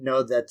I didn't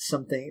know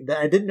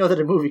that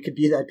a movie could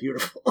be that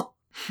beautiful.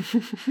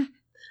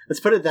 Let's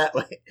put it that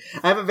way.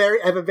 I have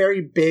a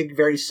very big,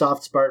 very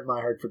soft spot in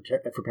my heart for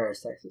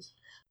Paris, Texas.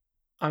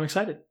 I'm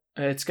excited.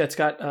 It's got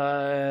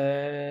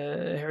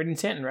Harry Dean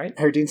Stanton, right?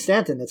 Harry Dean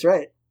Stanton, that's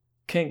right.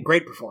 King.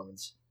 Great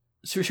performance.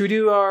 So should we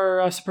do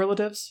our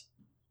superlatives?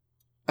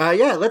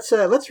 Yeah, let's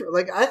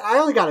like I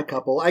only got a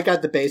couple. I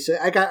got the basic.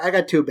 I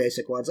got two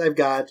basic ones. I've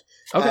got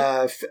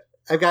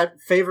I've got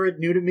favorite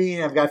new to me,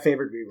 and I've got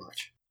favorite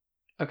rewatch.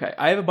 Okay,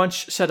 I have a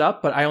bunch set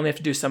up, but I only have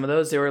to do some of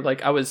those. They were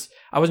like I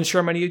wasn't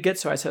sure how many you'd get,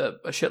 so I set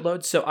a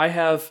shitload. So I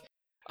have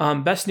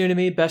best new to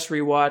me, best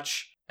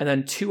rewatch, and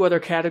then 2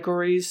 other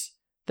categories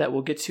that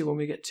we'll get to when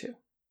we get to.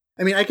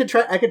 I mean, I could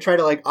try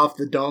to like off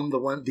the dome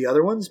the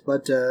other ones,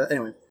 but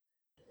anyway.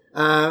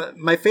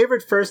 My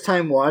favorite first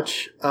time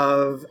watch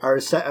of our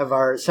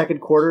second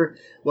quarter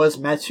was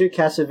Mathieu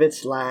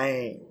Kassovitz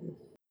Lying,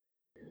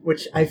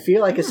 which I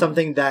feel like is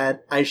something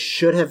that I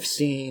should have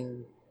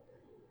seen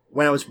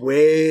when I was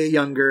way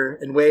younger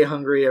and way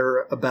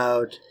hungrier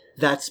about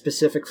that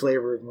specific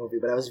flavor of movie,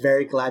 but I was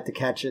very glad to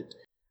catch it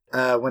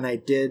when I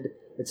did.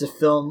 It's a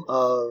film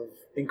of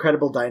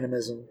incredible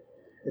dynamism.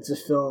 It's a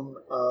film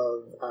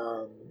of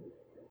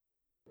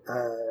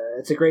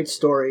it's a great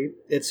story.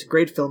 It's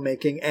great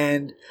filmmaking,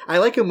 and I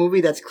like a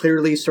movie that's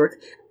clearly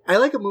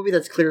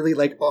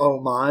like a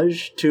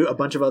homage to a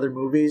bunch of other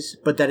movies,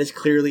 but that is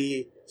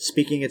clearly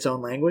speaking its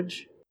own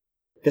language.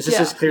 Because this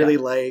is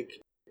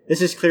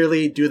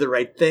clearly Do the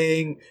Right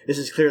Thing. This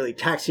is clearly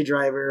Taxi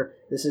Driver.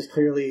 This is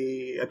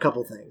clearly a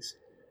couple things.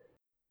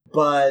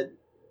 But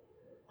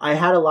I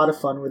had a lot of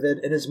fun with it,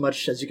 and as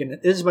much you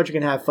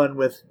can have fun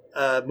with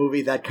a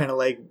movie that kind of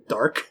like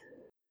dark.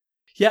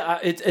 Yeah,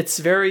 it's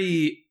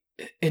very.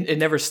 It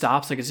never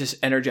stops. Like it's just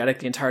energetic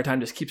the entire time.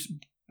 Just keeps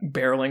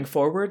barreling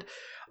forward.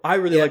 I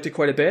really liked it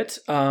quite a bit.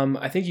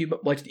 I think you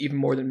liked it even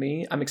more than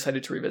me. I'm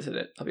excited to revisit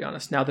it. I'll be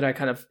honest. Now that I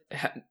kind of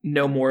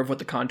know more of what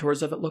the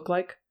contours of it look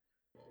like.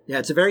 Yeah,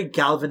 it's a very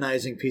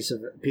galvanizing piece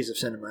of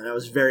cinema, and I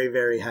was very,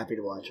 very happy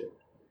to watch it.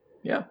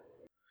 Yeah.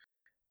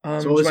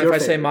 So what was your favorite?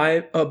 If I say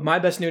my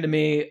best new to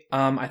me,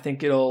 I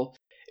think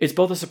it's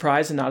both a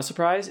surprise and not a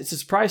surprise. It's a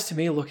surprise to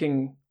me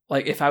looking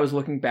like if I was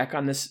looking back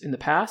on this in the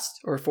past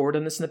or forward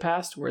on this in the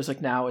past, whereas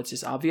like now it's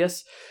just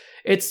obvious.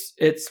 It's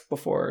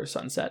Before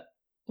Sunset.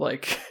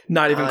 Like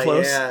not even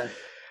close. Yeah.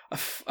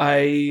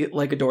 I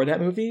like adore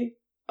that movie.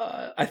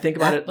 I think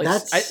about it like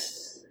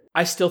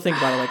I still think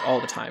about it like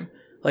all the time.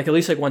 Like at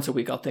least like once a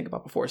week I'll think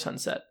about Before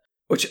Sunset,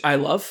 which I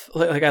love.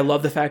 Like I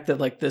love the fact that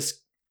like this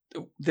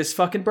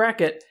fucking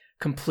bracket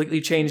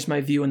completely changed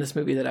my view on this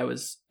movie that I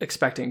was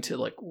expecting to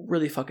like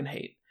really fucking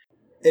hate.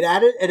 It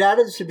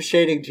added some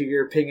shading to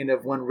your opinion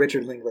of one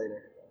Richard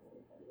Linklater.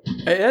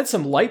 It had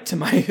some light to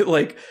my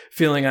like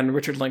feeling on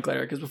Richard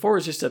Linklater, because before it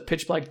was just a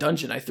pitch black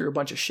dungeon I threw a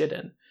bunch of shit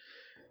in.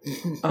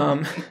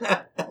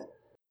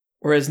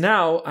 Whereas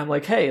now I'm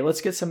like, hey,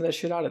 let's get some of that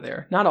shit out of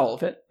there. Not all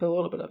of it, but a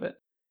little bit of it.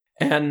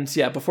 And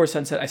yeah, Before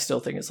Sunset I still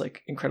think is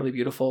like incredibly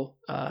beautiful,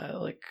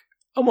 like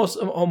almost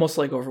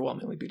like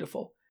overwhelmingly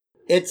beautiful.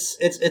 It's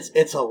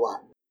a lot.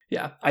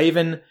 Yeah, I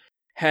even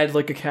had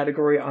like a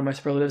category on my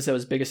superlatives that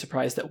was biggest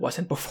surprise that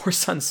wasn't Before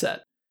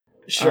Sunset.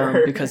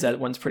 Sure. Because that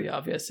one's pretty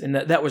obvious. And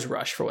that was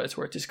Rush for what it's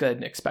worth. Just because I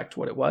didn't expect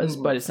what it was,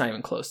 but it's not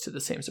even close to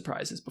the same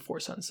surprise as Before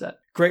Sunset.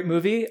 Great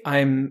movie.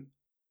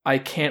 I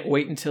can't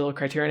wait until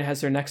Criterion has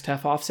their next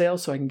half off sale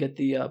so I can get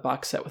the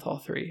box set with all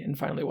 3 and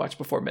finally watch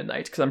Before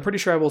Midnight, because I'm pretty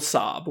sure I will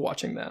sob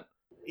watching that.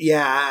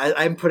 Yeah,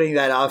 I'm putting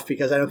that off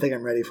because I don't think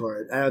I'm ready for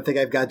it. I don't think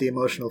I've got the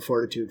emotional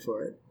fortitude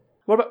for it.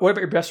 What about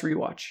your best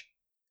rewatch?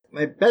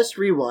 My best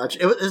rewatch,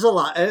 it was a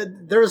lot.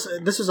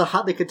 This was a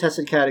hotly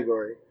contested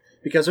category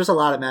because there's a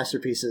lot of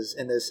masterpieces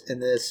in this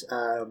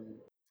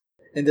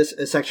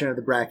section of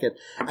the bracket.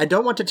 I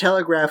don't want to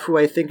telegraph who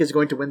I think is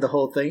going to win the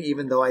whole thing,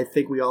 even though I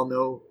think we all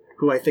know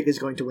who I think is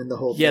going to win the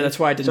whole thing. Yeah, that's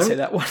why I didn't say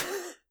that one.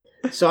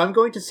 So I'm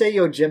going to say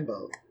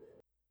Yojimbo.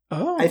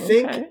 Oh, I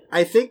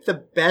think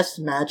the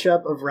best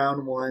matchup of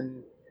round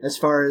 1, as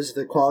far as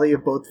the quality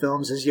of both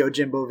films, is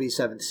Yojimbo v.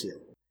 Seventh Seal.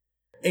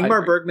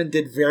 Ingmar Bergman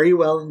did very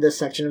well in this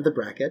section of the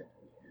bracket,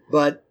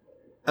 but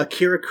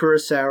Akira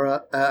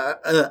Kurosawa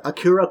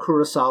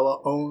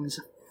owns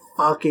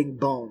fucking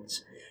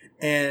bones.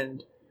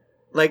 And,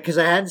 like, because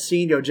I hadn't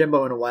seen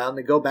Yojimbo in a while, and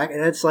to go back, and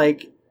it's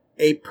like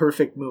a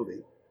perfect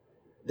movie.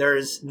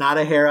 There's not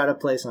a hair out of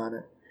place on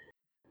it.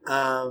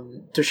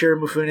 Toshiro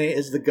Mifune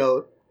is the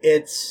GOAT.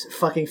 It's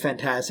fucking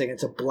fantastic.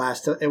 It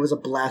was a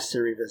blast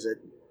to revisit.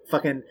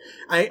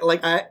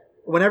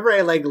 Whenever I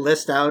like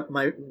list out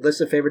my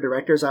list of favorite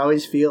directors, I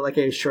always feel like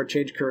I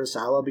shortchange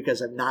Kurosawa because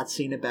I've not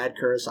seen a bad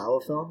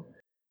Kurosawa film.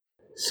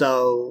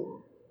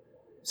 So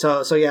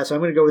I'm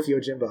going to go with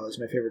Yojimbo as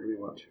my favorite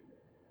rewatch.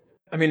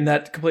 I mean,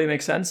 that completely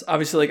makes sense.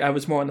 Obviously, like I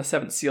was more on the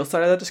Seventh Seal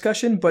side of that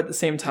discussion, but at the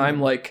same time,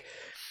 like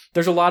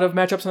There's a lot of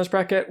matchups on this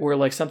bracket where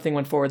like something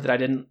went forward that I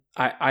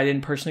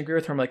didn't personally agree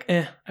with. Where I'm like,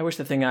 I wish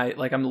the thing I'm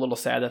a little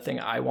sad the thing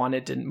I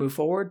wanted didn't move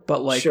forward.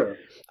 But like, sure.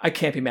 I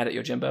can't be mad at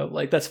Yojimbo.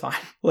 Like that's fine.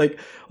 Like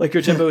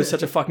Yojimbo is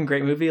such a fucking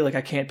great movie. Like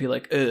I can't be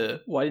like,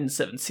 why didn't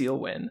Seven Seal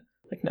win?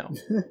 Like no,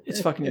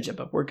 it's fucking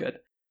Yojimbo. We're good.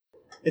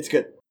 It's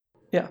good.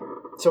 Yeah.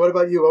 So what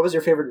about you? What was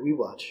your favorite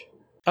rewatch?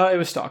 It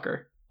was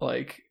Stalker.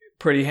 Like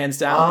pretty hands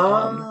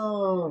down.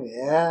 Oh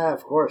yeah,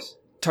 of course.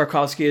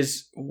 Tarkovsky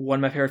is one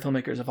of my favorite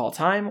filmmakers of all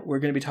time. We're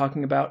going to be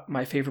talking about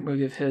my favorite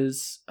movie of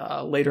his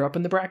later up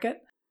in the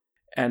bracket.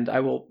 And I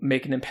will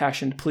make an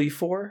impassioned plea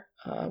for,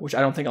 which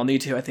I don't think I'll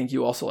need to. I think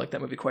you also like that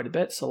movie quite a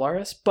bit,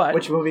 Solaris. But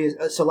which movie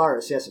is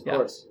Solaris? Yes, of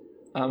course.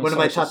 One of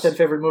my Solaris top 10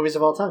 favorite movies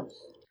of all time.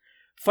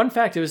 Fun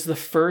fact, it was the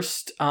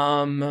first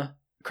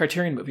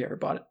Criterion movie I ever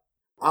bought.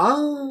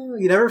 Oh,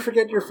 you never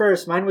forget your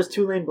first. Mine was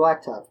Two Lane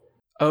Blacktop.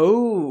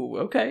 Oh,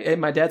 okay. Hey,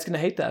 my dad's going to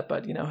hate that,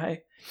 but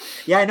hey.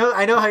 Yeah, I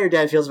know how your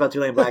dad feels about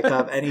Two Lane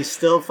Blacktop, and he's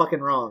still fucking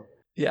wrong.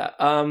 Yeah.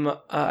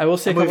 I will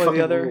say a couple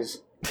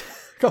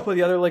of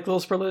the other like little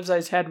superlatives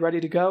I had ready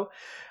to go.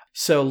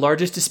 So,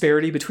 largest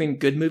disparity between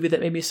good movie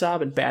that made me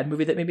sob and bad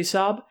movie that made me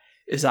sob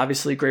is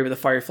obviously Grave of the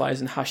Fireflies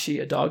and Hashi: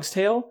 A Dog's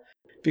Tale.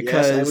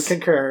 Because yes, I would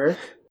concur.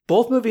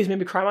 Both movies made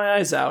me cry my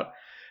eyes out.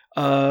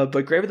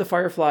 But Grave of the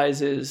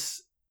Fireflies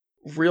is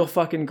real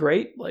fucking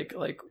great. Like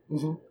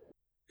mm-hmm.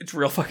 It's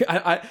real fucking...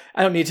 I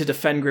don't need to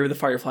defend Grave of the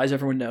Fireflies.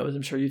 Everyone knows.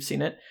 I'm sure you've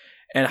seen it.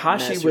 And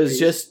Hashi was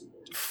just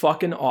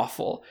fucking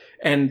awful.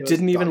 And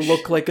didn't even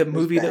look like a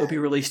movie that would be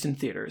released in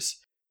theaters.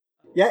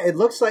 Yeah, it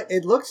looks like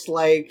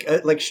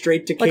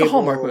straight to cable. Like a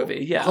Hallmark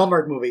movie, yeah.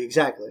 Hallmark movie,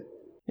 exactly.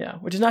 Yeah,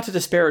 which is not to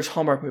disparage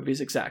Hallmark movies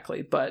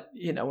exactly, but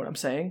you know what I'm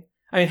saying?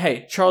 I mean,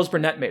 hey, Charles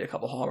Burnett made a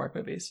couple Hallmark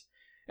movies.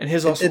 And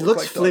his also it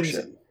looks like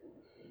flimsy.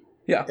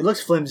 Yeah. It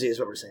looks flimsy is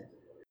what we're saying.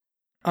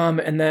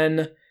 And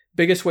then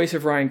biggest waste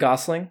of Ryan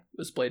Gosling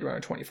was Blade Runner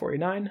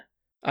 2049.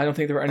 I don't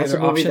think there were any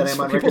other options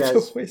for people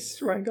to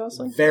waste Ryan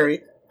Gosling.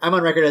 I'm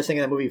on record as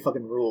thinking that movie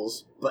fucking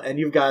rules. And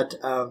you've got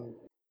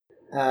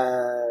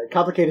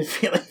Complicated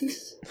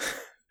Feelings.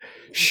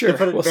 Sure,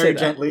 put it we'll very say that.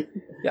 gently.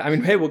 Yeah, I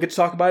mean, hey, we'll get to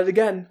talk about it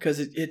again because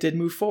it did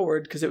move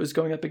forward because it was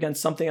going up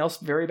against something else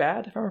very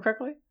bad, if I remember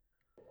correctly.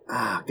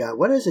 Ah, God,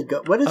 what is it?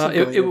 What is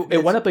it?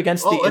 It went up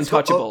against The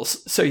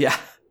Untouchables. So yeah.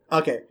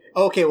 Okay.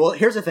 Well,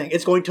 here's the thing.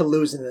 It's going to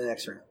lose in the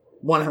next round.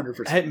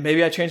 100%. Hey,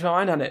 maybe I changed my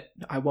mind on it.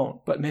 I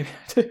won't, but maybe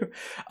I do.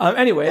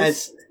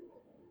 Anyways,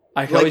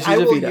 I can always use a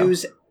veto. I will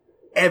use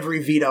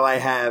every veto I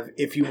have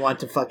if you want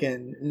to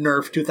fucking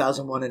nerf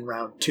 2001 in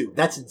round 2.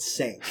 That's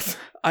insane.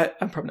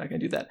 I'm probably not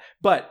going to do that.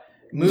 But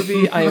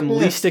movie I am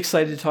least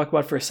excited to talk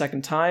about for a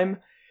second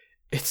time,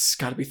 it's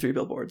got to be Three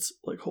Billboards.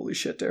 Like, holy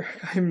shit,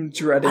 Derek. I'm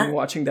dreading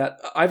watching that.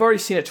 I've already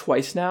seen it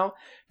twice now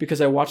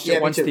because I watched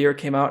it once the year it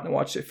came out and I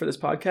watched it for this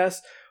podcast.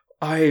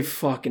 I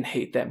fucking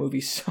hate that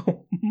movie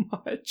so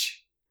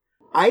much.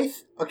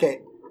 Here's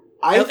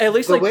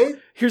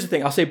the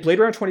thing. I'll say Blade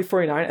Runner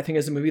 2049 I think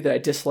is a movie that I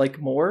dislike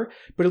more,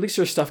 but at least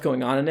there's stuff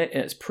going on in it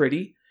and it's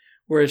pretty.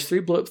 Whereas Three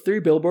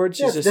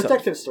Billboards is just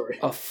detective story.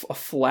 A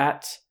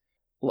flat,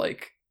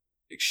 like,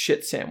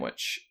 shit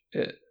sandwich.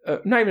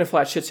 Not even a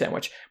flat shit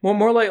sandwich.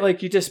 More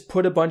like you just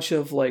put a bunch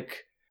of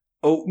like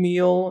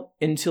oatmeal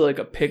into like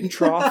a pig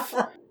trough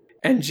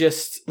and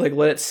just like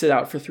let it sit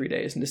out for 3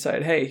 days and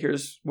decide, hey,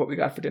 here's what we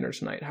got for dinner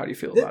tonight. How do you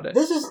feel about it?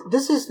 This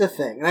is the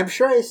thing, and I'm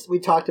sure we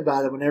talked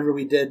about it whenever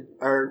we did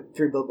our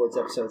Three Billboards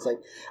episodes. Like,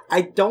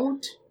 I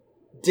don't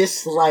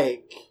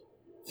dislike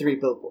Three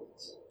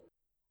Billboards.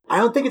 I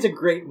don't think it's a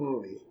great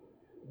movie,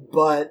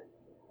 but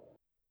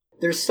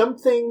there's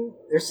something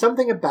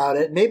about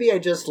it. Maybe I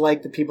just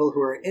like the people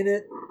who are in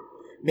it.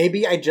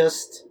 Maybe I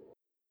just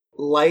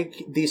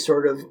like the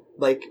sort of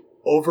like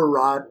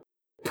overwrought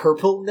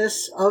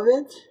purpleness of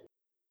it.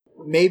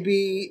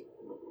 Maybe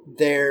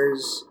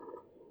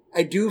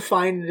I do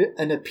find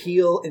an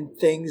appeal in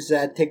things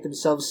that take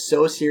themselves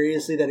so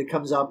seriously that it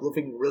comes out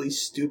looking really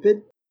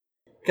stupid.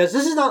 Because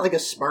this is not like a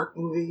smart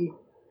movie.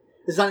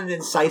 It's not an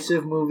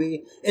incisive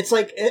movie. It's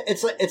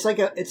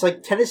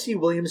like Tennessee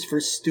Williams for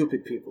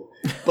stupid people.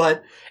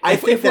 But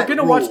if we're going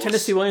to watch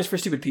Tennessee Williams for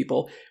stupid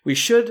people, we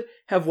should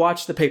have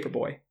watched The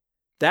Paperboy.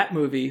 That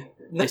movie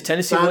is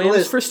Tennessee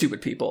Williams for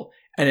stupid people,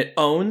 and it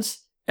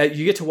owns.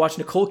 You get to watch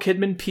Nicole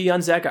Kidman pee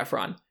on Zac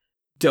Efron.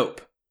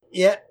 Dope.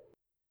 Yeah,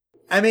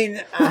 I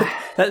mean,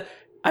 that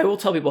I will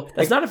tell people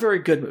that's not a very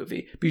good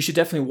movie, but you should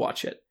definitely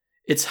watch it.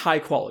 It's high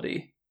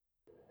quality.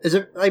 Is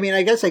it? I mean,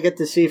 I guess I get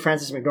to see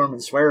Frances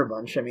McDormand swear a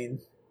bunch. I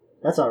mean,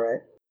 that's all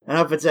right. I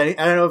don't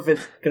know if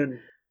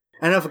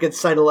it could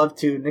sidle up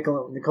to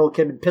Nicole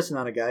Kidman pissing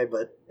on a guy,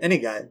 but any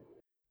guy,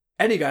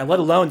 let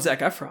alone Zac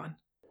Efron.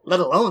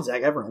 Remember when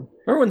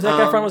Zac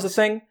Efron was a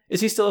thing?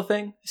 Is he still a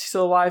thing? Is he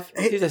still alive?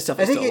 He's still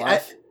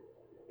alive.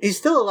 He's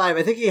still alive.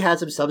 I think he had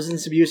some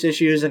substance abuse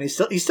issues, and he's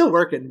still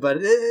working. But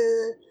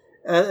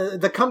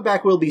the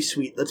comeback will be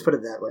sweet. Let's put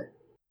it that way.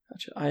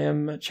 Gotcha. I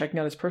am checking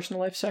out his personal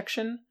life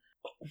section.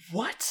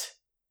 What?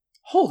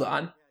 Hold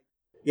on.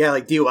 Yeah,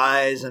 like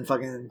DUIs and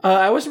fucking...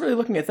 I wasn't really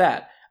looking at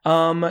that.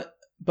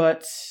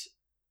 But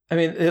I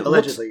mean,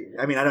 allegedly.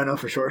 I mean, I don't know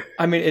for sure.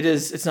 I mean,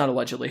 it's not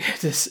allegedly.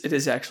 It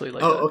is actually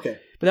like. Oh, okay.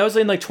 But that was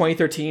in like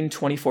 2013,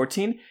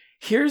 2014.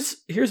 Here's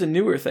a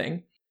newer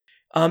thing.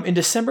 In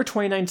December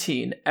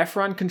 2019,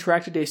 Efron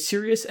contracted a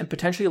serious and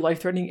potentially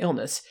life-threatening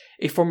illness,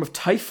 a form of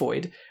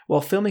typhoid,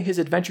 while filming his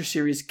adventure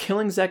series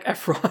Killing Zac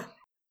Efron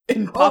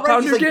in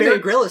Papua New Guinea. He's like Bear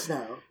Grylls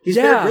now. He's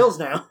Bear Grylls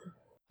now.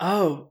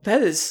 Oh,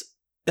 that's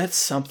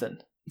something.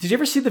 Did you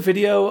ever see the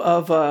video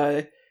of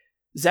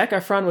Zac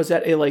Efron was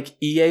at a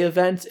like EA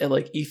event at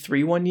like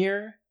E3 one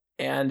year,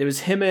 and it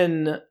was him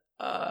and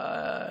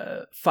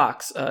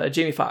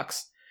Jamie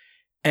Foxx,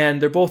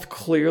 and they're both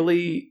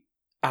clearly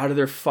out of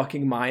their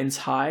fucking minds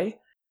high.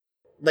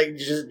 Like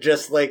just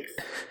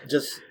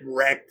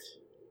wrecked.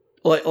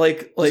 Like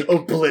just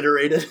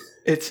obliterated.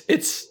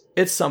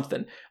 It's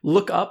something.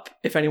 Look up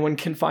if anyone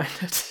can find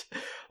it.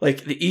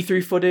 Like the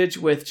E3 footage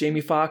with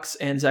Jamie Foxx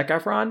and Zac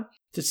Efron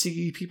to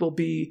see people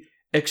be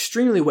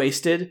extremely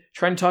wasted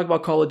trying to talk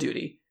about Call of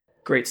Duty.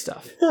 Great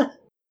stuff.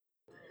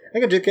 I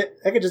could just get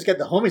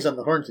the homies on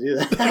the horn to do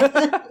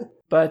that.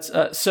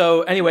 But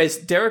so anyways,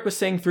 Derek was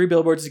saying 3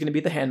 Billboards is going to be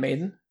The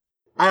Handmaiden.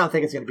 I don't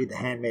think it's going to be The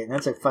Handmaiden.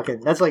 That's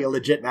like a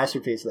legit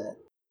masterpiece.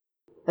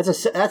 That's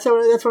one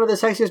of the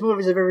sexiest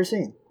movies I've ever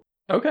seen.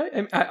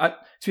 Okay. I,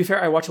 to be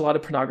fair, I watch a lot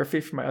of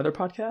pornography from my other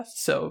podcasts,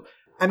 so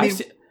I mean,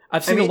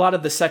 I've seen a lot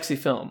of the sexy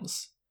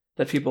films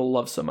that people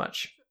love so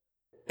much.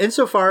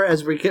 Insofar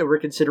as we're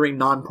considering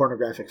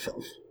non-pornographic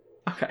films.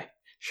 Okay,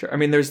 sure. I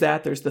mean, there's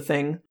that. There's The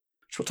Thing,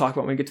 which we'll talk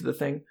about when we get to The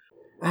Thing.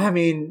 I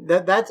mean,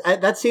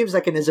 that seems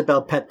like an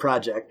Isabel pet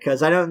project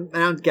because I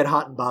don't get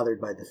hot and bothered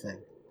by The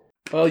Thing.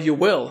 Well, you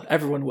will.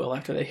 Everyone will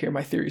after they hear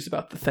my theories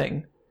about The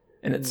Thing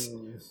and its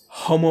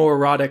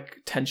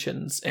homoerotic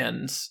tensions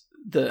and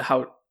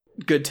how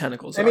good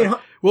tentacles are. I mean,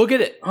 we'll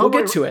get it. We'll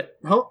get to it.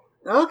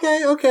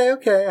 Okay.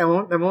 I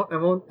won't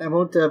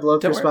blow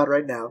up your spot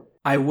right now.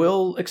 I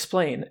will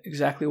explain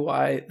exactly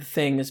why The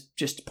Thing is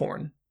just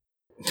porn.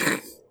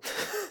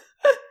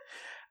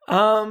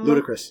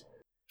 Ludicrous.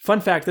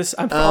 Fun fact: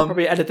 I'll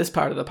probably edit this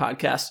part of the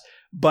podcast,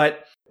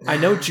 but I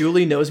know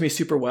Julie knows me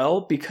super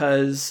well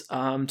because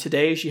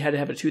today she had to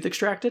have a tooth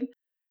extracted,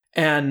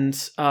 and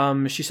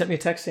she sent me a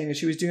text saying that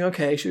she was doing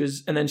okay.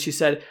 And then she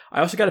said, "I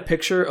also got a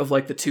picture of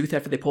like the tooth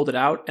after they pulled it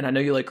out, and I know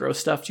you like gross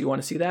stuff. Do you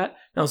want to see that?"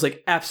 And I was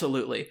like,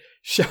 "Absolutely,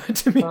 show it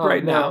to me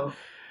right now."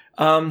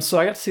 So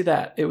I got to see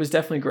that. It was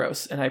definitely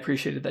gross, and I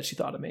appreciated that she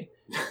thought of me.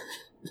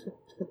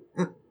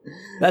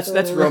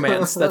 That's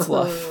romance. That's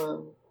love.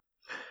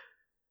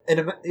 I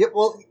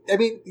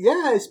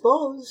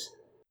suppose.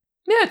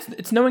 Yeah,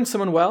 it's knowing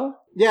someone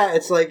well. Yeah,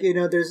 it's like,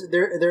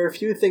 there are a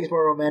few things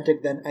more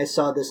romantic than I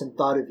saw this and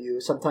thought of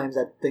you. Sometimes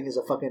that thing is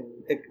a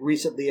fucking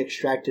recently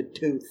extracted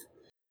tooth.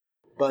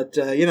 But,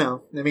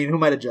 who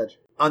might have judged?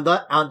 On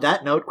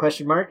that note,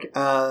 question mark,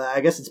 I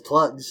guess it's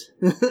plugs.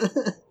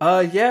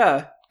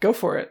 Yeah, go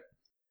for it.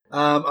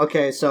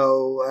 Okay,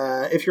 so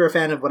if you're a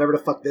fan of whatever the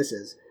fuck this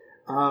is,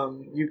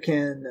 you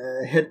can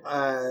hit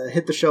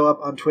the show up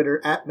on Twitter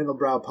at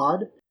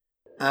MiddlebrowPod.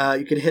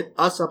 You can hit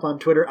us up on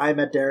Twitter. I'm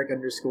at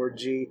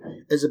Derek_G.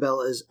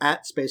 Isabel is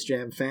at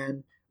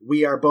SpaceJamFan.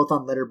 We are both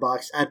on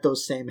Letterboxd at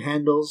those same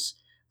handles.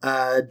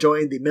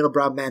 Join the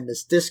Middlebrow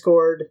Madness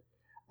Discord.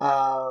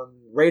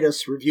 Rate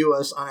us, review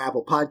us on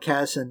Apple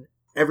Podcasts and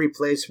every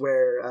place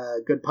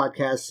where good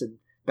podcasts and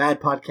bad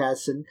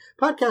podcasts and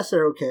podcasts that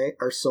are okay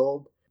are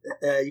sold.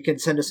 You can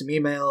send us an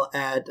email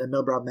at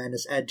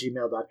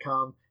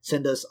middlebrowmadness@gmail.com.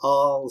 Send us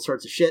all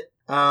sorts of shit.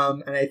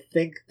 And I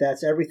think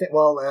that's everything.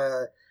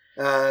 Well,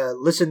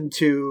 listen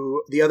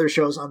to the other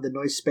shows on the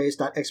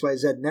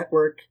Noisespace.xyz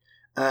network.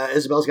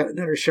 Isabel's got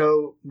another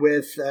show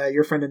with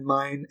your friend and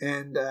mine,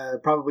 and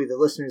probably the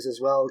listeners as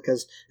well,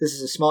 because this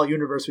is a small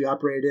universe we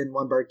operate in.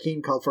 One Bar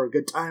Keen called For a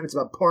Good Time. It's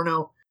about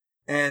porno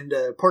and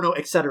porno,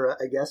 etc.,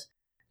 I guess.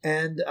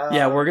 And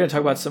yeah, we're going to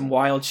talk about some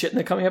wild shit in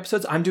the coming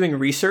episodes. I'm doing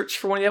research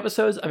for one of the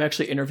episodes. I'm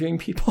actually interviewing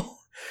people.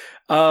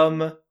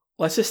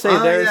 Let's just say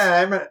there's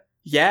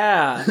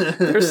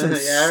some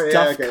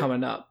stuff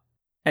coming up.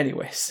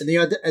 Anyways, and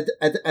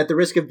at the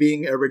risk of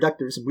being reductive,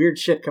 there's some weird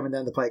shit coming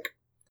down the pike.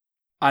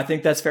 I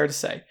think that's fair to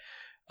say.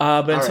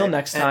 But until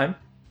next time,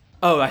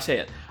 I say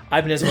it.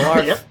 I've been Isabel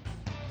Arth. Yep.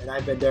 And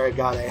I've been Derek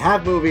Goddard.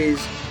 Have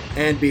movies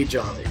and be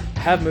jolly.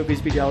 Have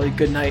movies, be jolly.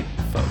 Good night,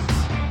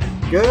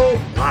 folks.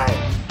 Good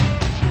night.